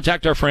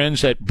 Contact our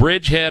friends at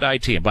Bridgehead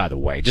IT. And by the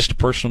way, just a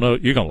personal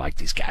note, you're going to like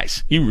these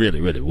guys. You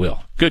really, really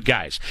will. Good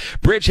guys.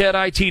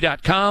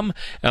 BridgeheadIT.com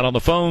and on the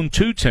phone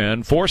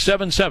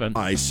 210-477.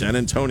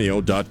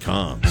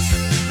 iSanAntonio.com.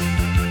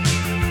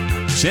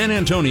 San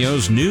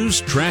Antonio's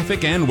news,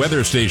 traffic, and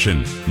weather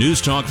station. News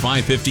Talk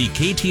 550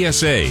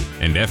 KTSA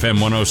and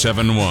FM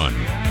 1071.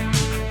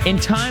 In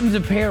times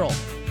of peril,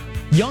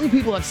 young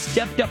people have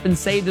stepped up and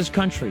saved this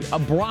country,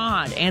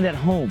 abroad and at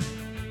home.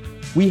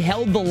 We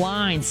held the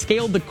line,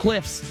 scaled the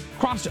cliffs,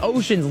 crossed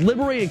oceans,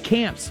 liberated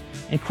camps,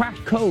 and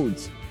cracked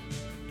codes.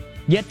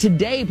 Yet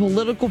today,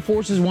 political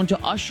forces want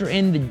to usher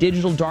in the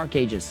digital dark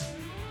ages,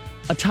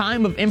 a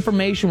time of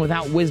information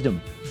without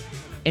wisdom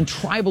and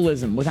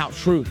tribalism without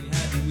truth.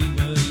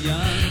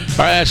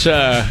 All right,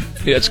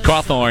 it's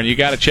Cawthorn. You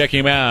got to check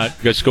him out.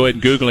 Just go ahead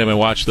and Google him and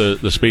watch the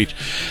speech.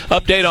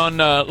 Update on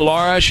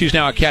Laura. She's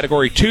now at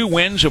Category 2,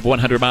 winds of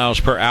 100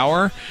 miles per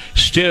hour.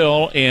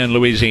 Still in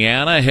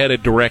Louisiana,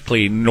 headed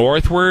directly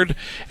northward.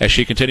 As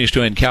she continues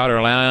to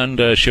encounter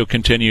land, she'll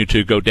continue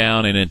to go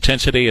down in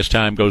intensity as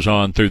time goes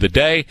on through the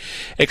day.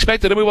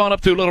 Expected to move on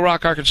up through Little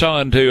Rock, Arkansas,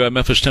 into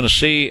Memphis,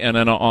 Tennessee, and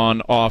then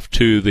on off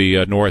to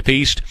the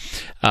northeast.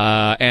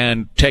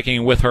 And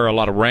taking with her a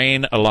lot of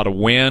rain, a lot of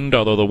wind,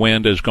 although the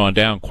wind has gone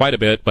down quite a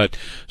bit, but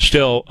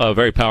still a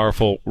very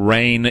powerful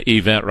rain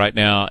event right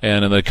now.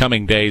 And in the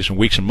coming days and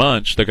weeks and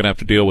months, they're going to have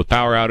to deal with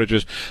power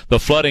outages, the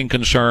flooding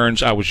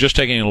concerns. I was just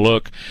taking a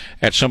look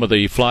at some of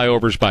the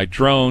flyovers by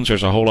drones.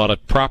 There's a whole lot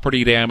of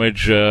property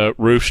damage,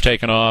 roofs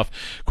taken off.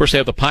 Of course, they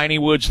have the piney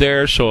woods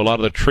there, so a lot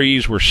of the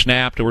trees were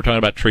snapped. We're talking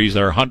about trees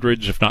that are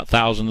hundreds, if not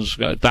thousands,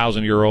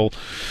 1,000-year-old,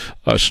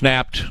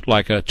 snapped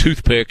like a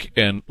toothpick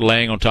and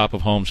laying on top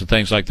of homes and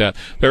things like that.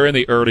 They're in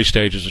the early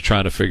stages of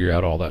trying to figure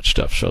out all that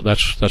stuff. So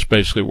that's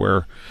basically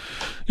where,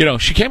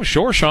 she came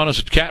ashore, Sean, as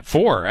a Cat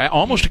 4,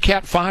 almost a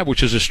Cat 5,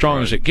 which is as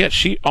strong as it gets.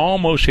 She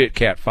almost hit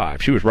Cat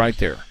 5. She was right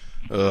there.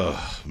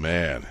 Oh,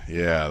 man.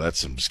 Yeah, that's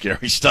some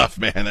scary stuff,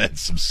 man.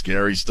 That's some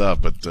scary stuff,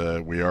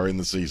 but we are in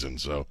the season.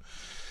 So,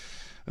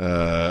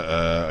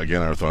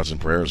 again, our thoughts and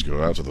prayers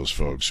go out to those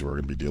folks who are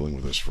going to be dealing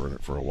with this for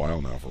a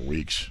while now, for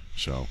weeks.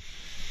 So,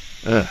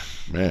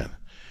 man.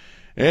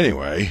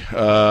 Anyway,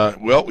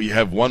 well, we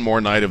have one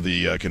more night of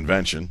the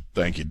convention.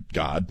 Thank you,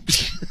 God.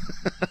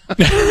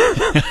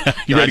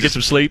 You ready to get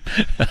some sleep?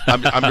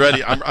 I'm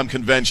ready. I'm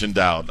conventioned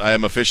out. I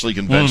am officially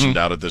conventioned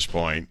out at this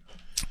point.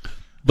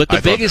 But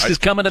the biggest is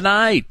coming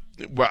tonight.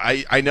 Well,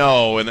 I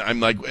know, and I'm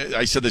like,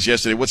 I said this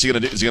yesterday. What's he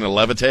going to do? Is he going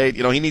to levitate?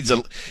 He needs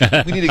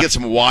we need to get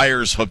some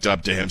wires hooked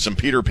up to him, some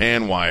Peter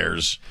Pan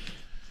wires.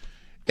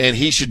 And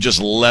he should just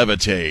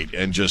levitate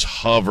and just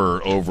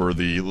hover over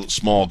the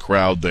small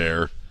crowd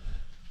there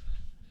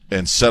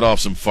and set off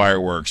some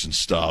fireworks and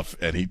stuff,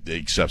 and he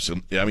accepts it.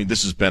 I mean,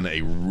 this has been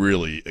a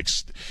really,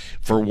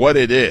 for what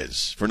it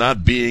is, for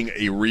not being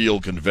a real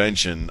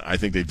convention, I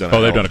think they've done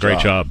a great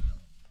job.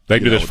 They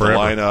do this forever. The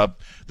lineup,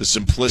 the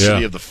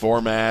simplicity of the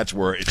format,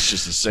 where it's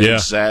just the same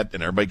set,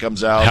 and everybody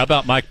comes out. How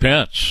about Mike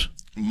Pence?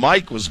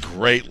 Mike was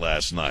great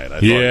last night. I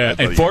thought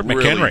and Fort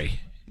McHenry.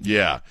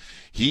 Yeah.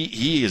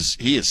 He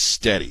is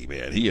steady,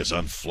 man. He is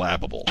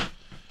unflappable.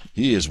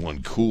 He is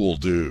one cool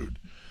dude.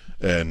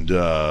 And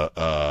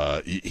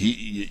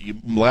he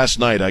last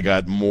night I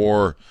got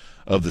more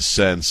of the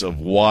sense of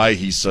why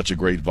he's such a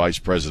great vice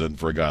president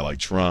for a guy like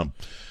Trump,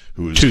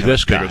 who is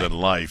bigger than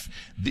life.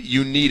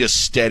 You need a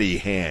steady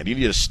hand. You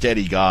need a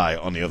steady guy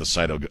on the other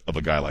side of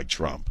a guy like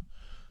Trump.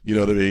 You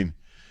know what I mean?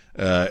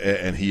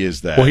 And he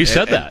is that. Well, he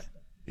said that.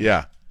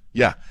 Yeah.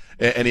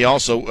 And he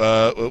also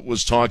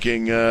was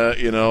talking,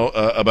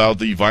 about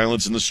the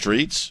violence in the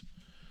streets,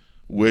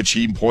 which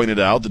he pointed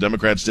out the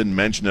Democrats didn't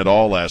mention at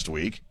all last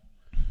week.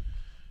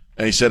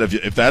 And he said,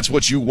 if that's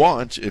what you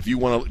want, if you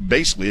want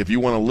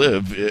to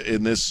live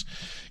in this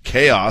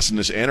chaos and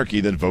this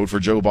anarchy, then vote for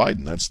Joe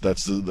Biden. That's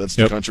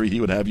the country he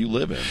would have you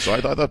live in. So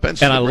I thought that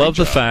Pence. And I love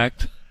the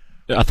fact.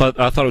 I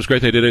thought it was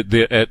great they did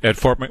it at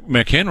Fort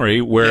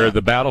McHenry, where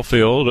the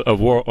battlefield of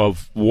War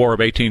of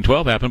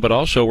 1812 happened, but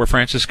also where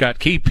Francis Scott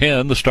Key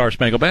penned the Star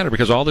Spangled Banner,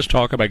 because all this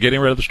talk about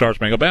getting rid of the Star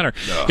Spangled Banner,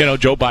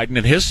 Joe Biden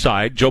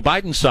and Joe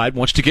Biden's side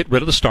wants to get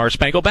rid of the Star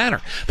Spangled Banner.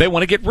 They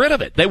want to get rid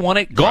of it. They want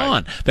it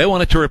gone. Right. They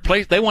want it to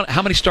replace.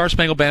 How many Star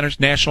Spangled Banners,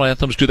 national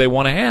anthems do they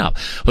want to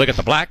have? Look at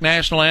the Black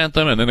national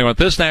anthem, and then they want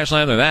this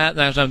national anthem, that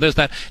national anthem, this,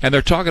 that, and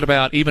they're talking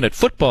about even at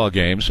football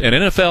games and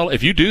NFL.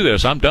 If you do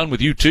this, I'm done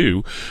with you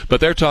too.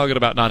 But they're talking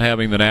about not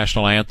having the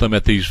national anthem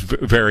at these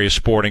various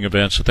sporting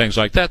events and things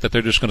like that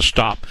they're just going to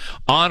stop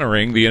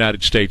honoring the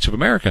United States of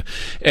America.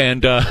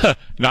 And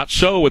not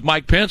so with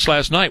Mike Pence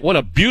last night. What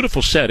a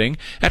beautiful setting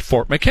at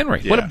Fort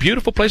McHenry. What a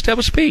beautiful place to have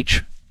a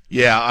speech.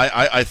 Yeah,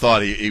 I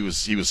thought he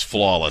was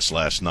flawless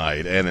last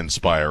night and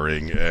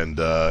inspiring, and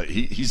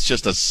he's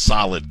just a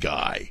solid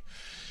guy.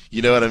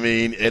 You know what I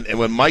mean? And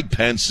when Mike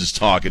Pence is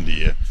talking to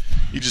you,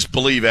 you just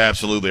believe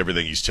absolutely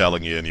everything he's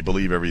telling you, and you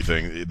believe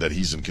everything that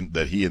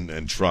he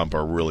and Trump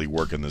are really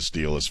working this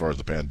deal as far as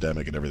the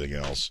pandemic and everything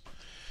else.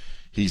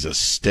 He's a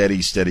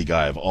steady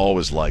guy. I've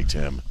always liked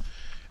him.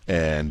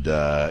 And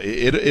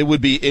it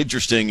would be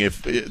interesting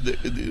if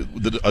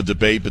a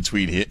debate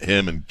between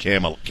him and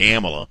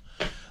Kamala.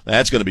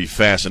 That's going to be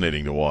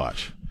fascinating to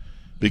watch.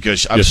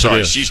 Because, I'm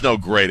sorry, she's no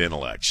great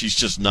intellect. She's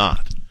just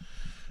not.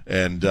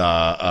 And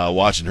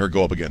watching her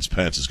go up against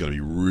Pence is going to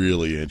be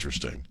really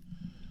interesting.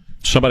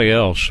 Somebody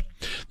else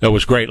that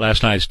was great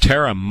last night is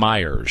Tara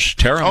Myers.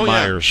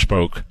 Myers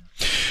spoke.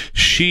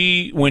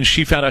 When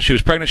she found out she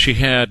was pregnant, she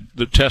had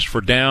the test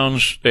for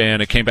Downs,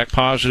 and it came back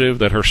positive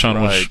that her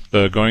son was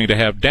going to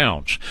have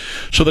Downs.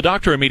 So the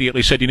doctor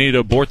immediately said, you need to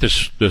abort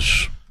this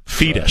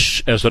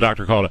fetus, as the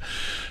doctor called it.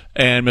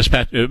 And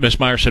Miss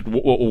Myers said,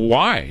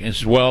 why? And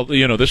said, well,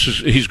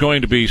 he's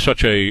going to be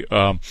such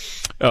a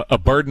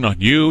burden on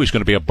you. He's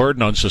going to be a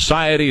burden on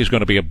society. He's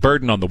going to be a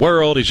burden on the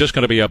world. He's just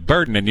going to be a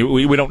burden, and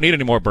we don't need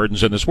any more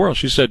burdens in this world.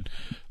 She said,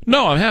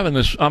 no, I'm having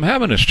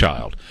this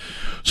child.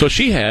 So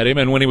she had him,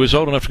 and when he was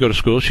old enough to go to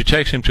school, she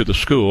takes him to the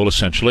school,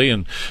 essentially,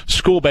 and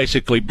school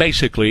basically,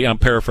 I'm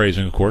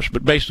paraphrasing, of course,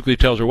 but basically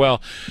tells her,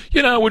 well,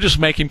 we'll just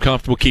make him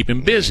comfortable, keep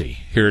him busy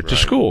here at the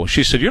school.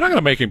 She said, you're not going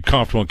to make him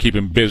comfortable and keep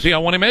him busy. I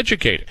want him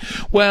educated.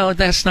 Well,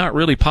 that's not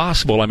really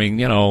possible. I mean,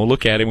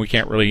 look at him. We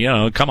can't really,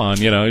 come on,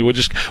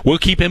 we'll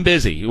keep him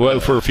busy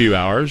for a few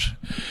hours.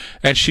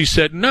 And she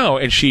said no,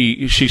 and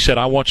she said,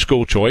 I want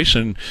school choice,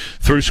 and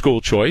through school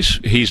choice,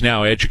 he's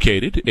now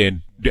educated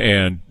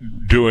and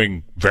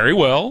doing very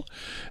well.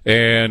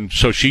 And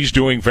so she's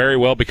doing very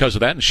well because of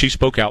that, and she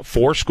spoke out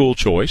for school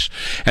choice.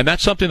 And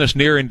that's something that's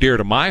near and dear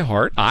to my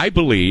heart. I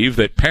believe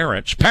that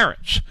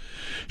parents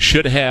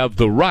should have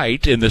the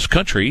right in this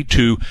country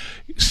to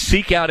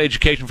seek out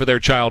education for their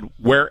child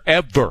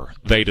wherever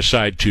they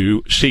decide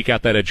to seek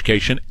out that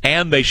education,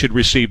 and they should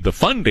receive the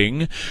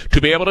funding to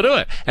be able to do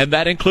it. And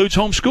that includes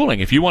homeschooling.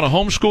 If you want to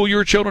homeschool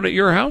your children at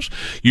your house,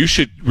 you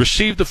should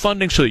receive the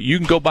funding so that you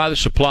can go buy the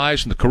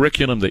supplies and the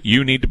curriculum that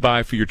you need to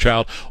buy for your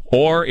child.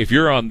 Or if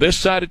you're on this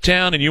side of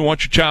town and you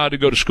want your child to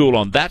go to school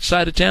on that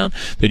side of town,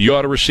 then you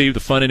ought to receive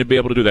the funding to be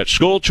able to do that.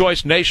 School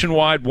choice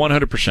nationwide,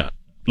 100%.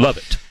 Love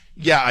it.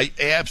 Yeah,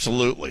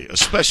 absolutely.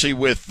 Especially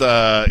with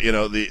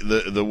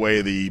the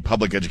way the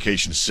public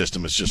education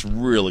system has just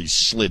really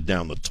slid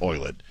down the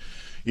toilet.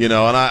 And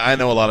I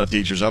know a lot of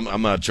teachers.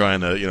 I'm not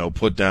trying to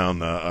put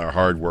down our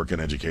hard-working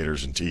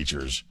educators and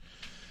teachers,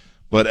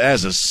 but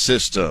as a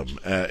system,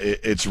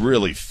 it's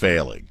really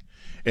failing.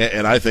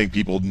 And I think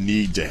people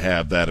need to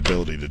have that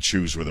ability to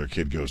choose where their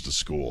kid goes to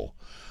school.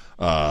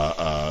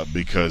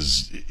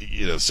 Because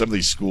some of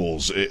these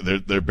schools,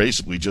 they're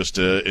basically just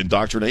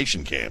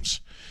indoctrination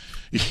camps.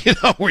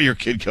 Where your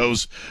kid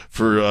goes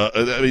for,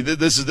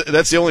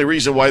 that's the only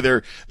reason why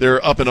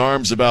they're up in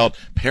arms about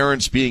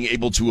parents being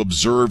able to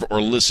observe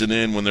or listen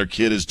in when their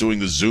kid is doing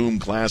the Zoom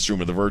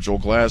classroom or the virtual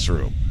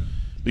classroom,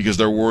 because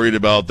they're worried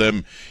about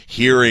them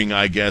hearing,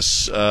 I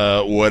guess,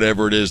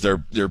 whatever it is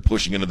they're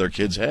pushing into their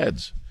kids'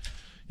 heads.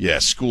 Yeah,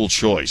 school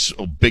choice,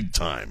 big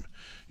time.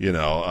 And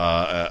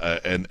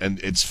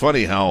it's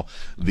funny how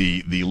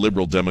the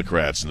liberal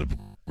Democrats and the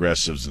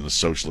progressives and the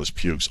socialist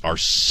pukes are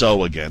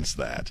so against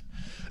that.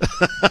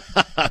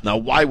 Now,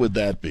 why would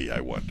that be,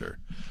 I wonder?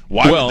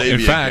 Why would they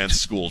be against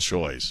school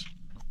choice?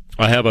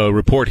 I have a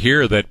report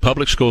here that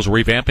public schools are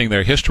revamping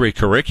their history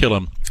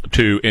curriculum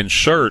to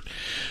insert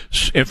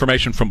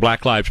information from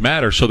Black Lives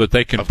Matter so that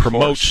they can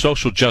promote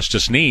social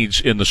justice needs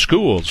in the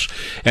schools.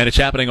 And it's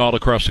happening all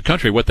across the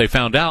country. What they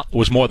found out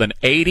was more than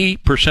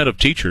 80% of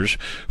teachers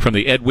from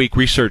the Ed Week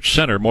Research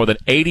Center, more than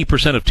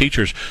 80% of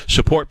teachers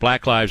support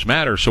Black Lives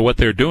Matter. So what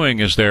they're doing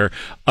is they're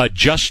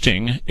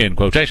adjusting, in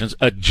quotations,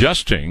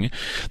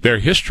 their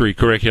history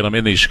curriculum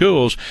in these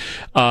schools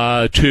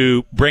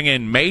to bring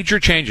in major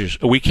changes.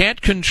 We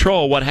can't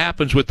control what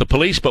happens with the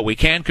police, but we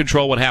can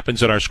control what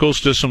happens in our school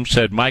system,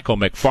 said Michael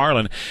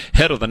McFarland,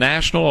 head of the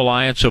National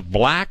Alliance of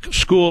Black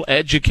School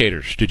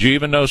Educators. Did you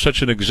even know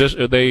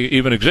they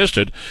even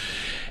existed?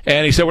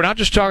 And he said, we're not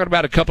just talking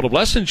about a couple of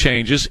lesson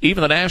changes.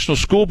 Even the National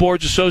School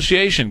Boards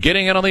Association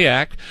getting in on the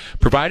act,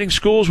 providing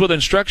schools with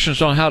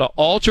instructions on how to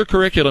alter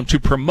curriculum to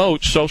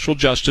promote social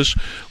justice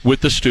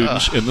with the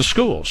students in the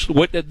schools.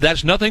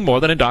 That's nothing more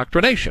than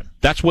indoctrination.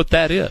 That's what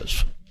that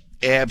is.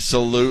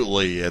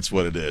 Absolutely, that's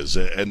what it is.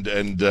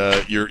 And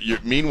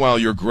meanwhile,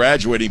 you're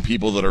graduating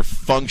people that are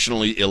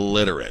functionally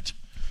illiterate.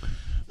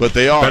 But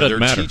they're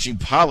teaching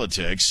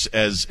politics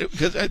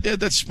because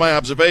that's my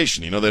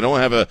observation. They don't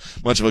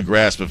have much of a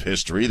grasp of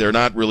history. They're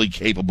not really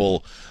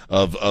capable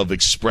of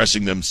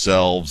expressing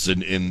themselves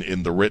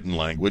in the written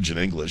language in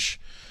English.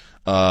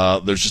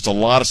 There's just a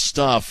lot of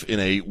stuff in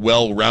a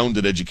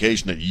well-rounded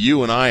education that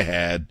you and I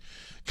had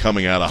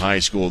coming out of high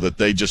school that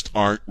they just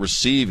aren't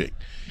receiving.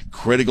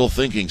 Critical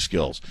thinking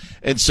skills.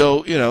 And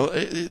so,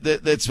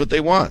 that's what they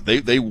want.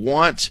 They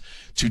want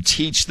to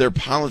teach their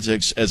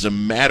politics as a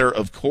matter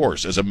of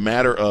course, as a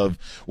matter of,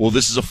 well,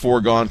 this is a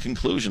foregone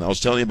conclusion. I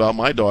was telling you about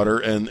my daughter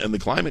and the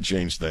climate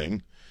change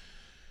thing.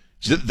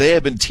 They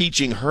have been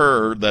teaching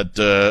her that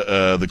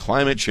the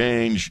climate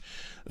change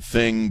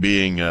thing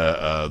being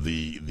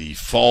the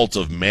fault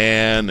of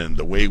man and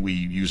the way we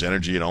use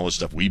energy and all this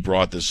stuff, we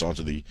brought this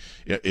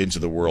into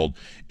the world,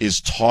 is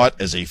taught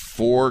as a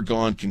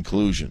foregone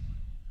conclusion.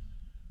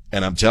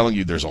 And I'm telling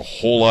you, there's a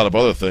whole lot of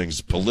other things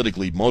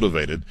politically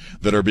motivated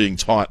that are being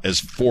taught as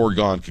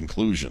foregone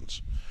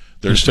conclusions.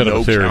 There's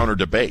no counter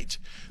debate.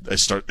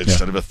 Instead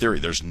of a theory,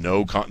 there's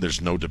no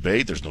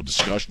debate. There's no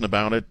discussion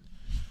about it.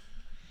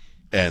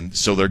 And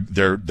so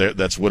they're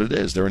that's what it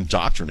is. They're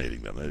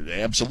indoctrinating them.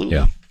 Absolutely.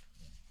 Yeah.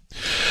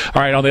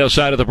 All right, on the other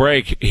side of the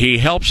break, he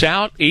helps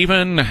out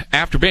even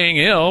after being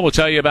ill. We'll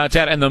tell you about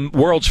that. And the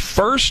world's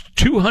first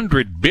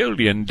 $200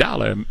 billion,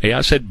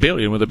 I said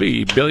billion with a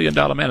B, $1 billion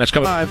man. That's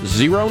coming.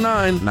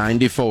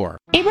 50994.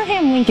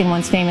 Abraham Lincoln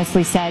once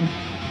famously said,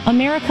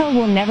 "America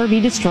will never be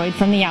destroyed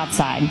from the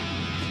outside.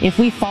 If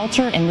we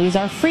falter and lose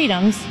our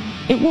freedoms,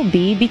 it will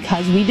be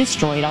because we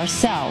destroyed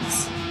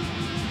ourselves."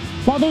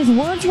 While those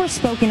words were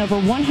spoken over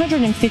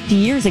 150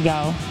 years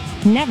ago,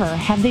 never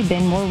have they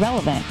been more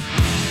relevant.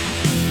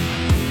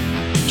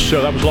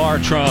 So that was Laura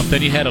Trump.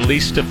 Then you had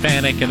Elise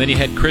Stefanik, and then you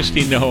had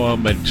Kristi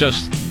Noem, and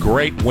just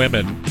great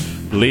women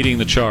leading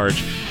the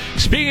charge.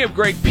 Speaking of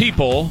great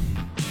people,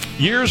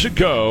 years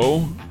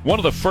ago, one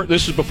of the first,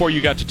 this is before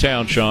you got to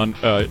town, Sean,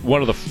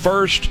 one of the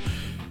first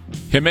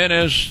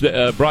Jimenez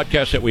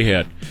broadcasts that we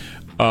had,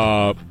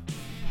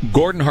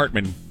 Gordon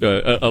Hartman,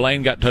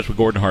 Elaine got in touch with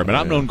Gordon Hartman.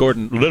 I've known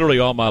Gordon literally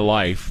all my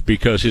life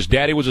because his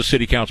daddy was a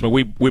city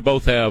councilman. We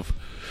both have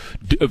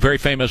very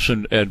famous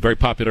and very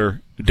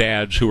popular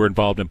dads who were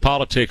involved in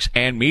politics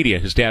and media.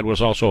 His dad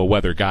was also a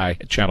weather guy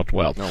at Channel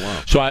 12. Oh,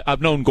 wow. So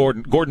I've known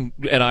Gordon. Gordon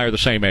and I are the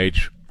same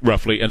age,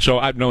 roughly, and so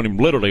I've known him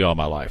literally all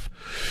my life.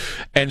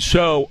 And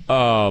so,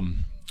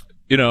 Elaine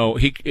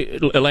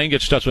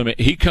gets in touch with him.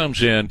 He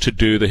comes in to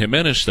do the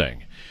Jimenez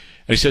thing.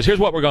 And he says, here's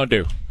what we're going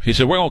to do. He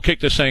said, we're going to kick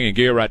this thing in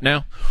gear right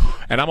now,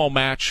 and I'm going to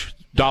match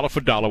dollar for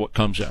dollar what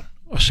comes in.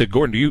 I said,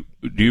 Gordon,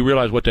 do you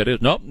realize what that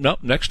is? Nope.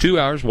 Next 2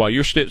 hours, while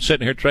you're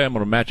sitting here today, I'm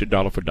going to match it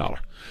dollar for dollar.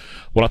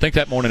 Well, I think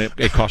that morning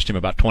it cost him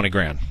about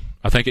 $20,000.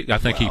 I think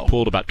he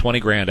pulled about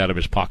 $20,000 out of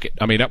his pocket.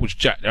 I mean,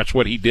 that's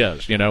what he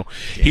does.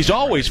 He's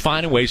always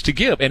finding ways to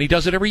give, and he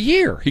does it every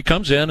year. He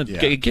comes in and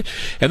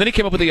then he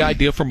came up with the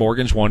idea for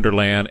Morgan's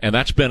Wonderland, and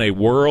that's been a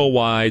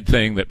worldwide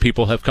thing that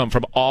people have come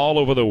from all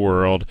over the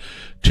world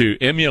to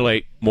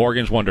emulate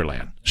Morgan's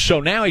Wonderland.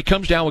 So now he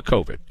comes down with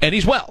COVID, and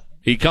he's well.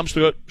 He comes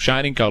through it,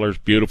 shining colors,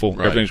 beautiful,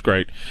 right. Everything's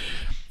great.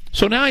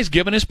 So now he's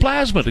giving his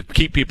plasma to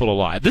keep people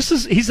alive.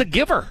 He's a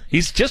giver.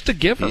 He's just a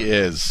giver. He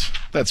is.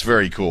 That's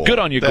very cool. Good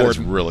on you, Gordon. That's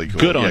really cool.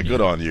 Good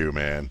on you,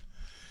 man.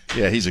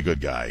 Yeah, he's a good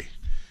guy.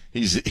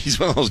 He's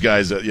one of those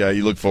guys that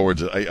you look forward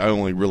to. I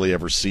only really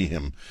ever see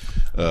him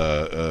during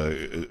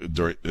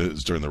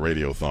the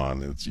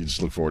Radiothon. You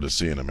just look forward to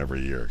seeing him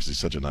every year because he's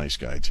such a nice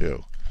guy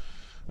too.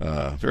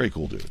 Very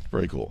cool dude.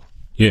 Very cool.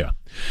 Yeah.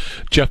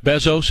 Jeff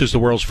Bezos is the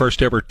world's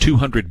first ever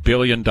 $200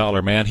 billion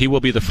man. He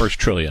will be the first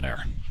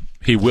trillionaire.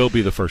 He will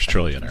be the first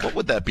trillionaire. What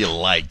would that be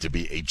like to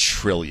be a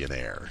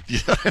trillionaire? You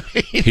know what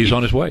I mean? He's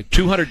on his way.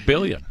 $200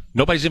 billion.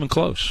 Nobody's even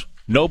close.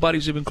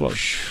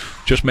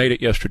 Just made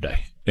it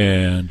yesterday.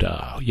 And,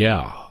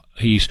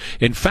 he's,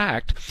 in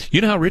fact,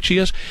 you know how rich he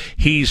is?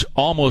 He's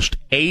almost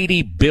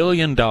 $80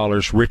 billion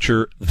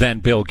richer than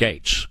Bill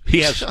Gates.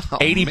 He has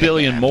 $80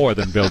 billion more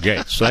than Bill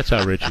Gates. So that's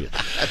how rich he is.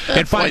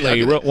 And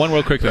finally, one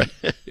real quick thing.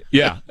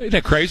 Yeah. Isn't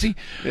that crazy?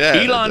 Yeah,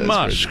 Elon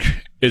Musk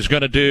is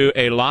going to do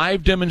a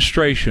live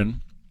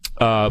demonstration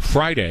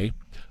Friday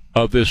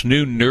of this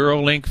new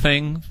Neuralink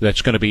thing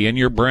that's going to be in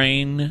your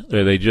brain.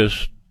 They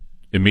just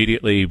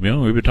immediately,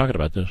 we've been talking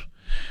about this.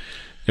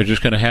 They're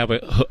just going to have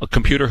a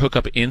computer hook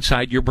up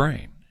inside your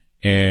brain,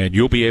 and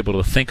you'll be able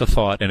to think a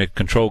thought, and it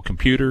control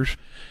computers,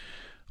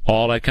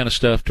 all that kind of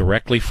stuff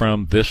directly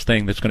from this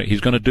thing he's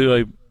going to do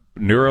a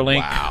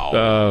Neuralink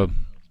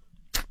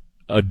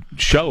a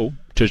show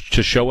to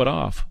show it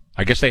off.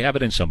 I guess they have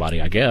it in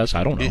somebody, I guess.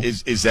 I don't know.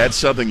 Is that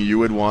something you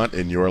would want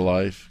in your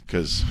life?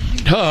 Because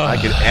I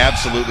can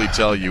absolutely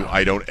tell you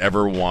I don't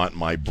ever want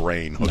my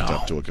brain hooked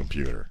up to a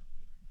computer.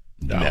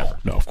 No,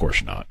 of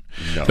course not.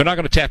 No. They're not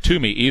going to tattoo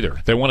me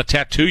either. They want to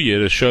tattoo you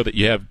to show that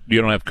you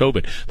don't have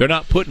COVID. They're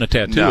not putting a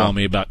tattoo on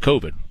me about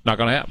COVID. Not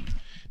going to happen.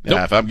 Now,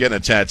 nope. If I'm getting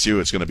a tattoo,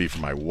 it's going to be for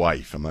my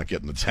wife. I'm not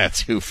getting the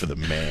tattoo for the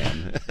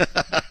man.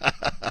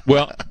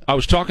 Well, I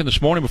was talking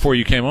this morning before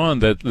you came on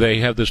that they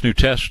have this new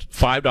test,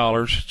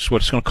 $5. It's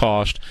what it's going to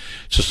cost.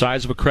 It's the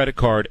size of a credit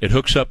card. It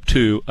hooks up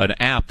to an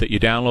app that you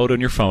download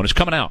on your phone. It's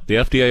coming out. The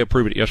FDA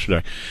approved it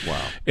yesterday.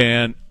 Wow.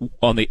 And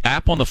on the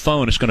app on the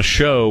phone, it's going to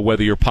show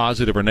whether you're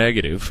positive or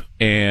negative.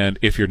 And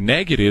if you're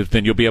negative,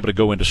 then you'll be able to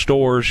go into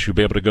stores. You'll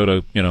be able to go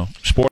to, sports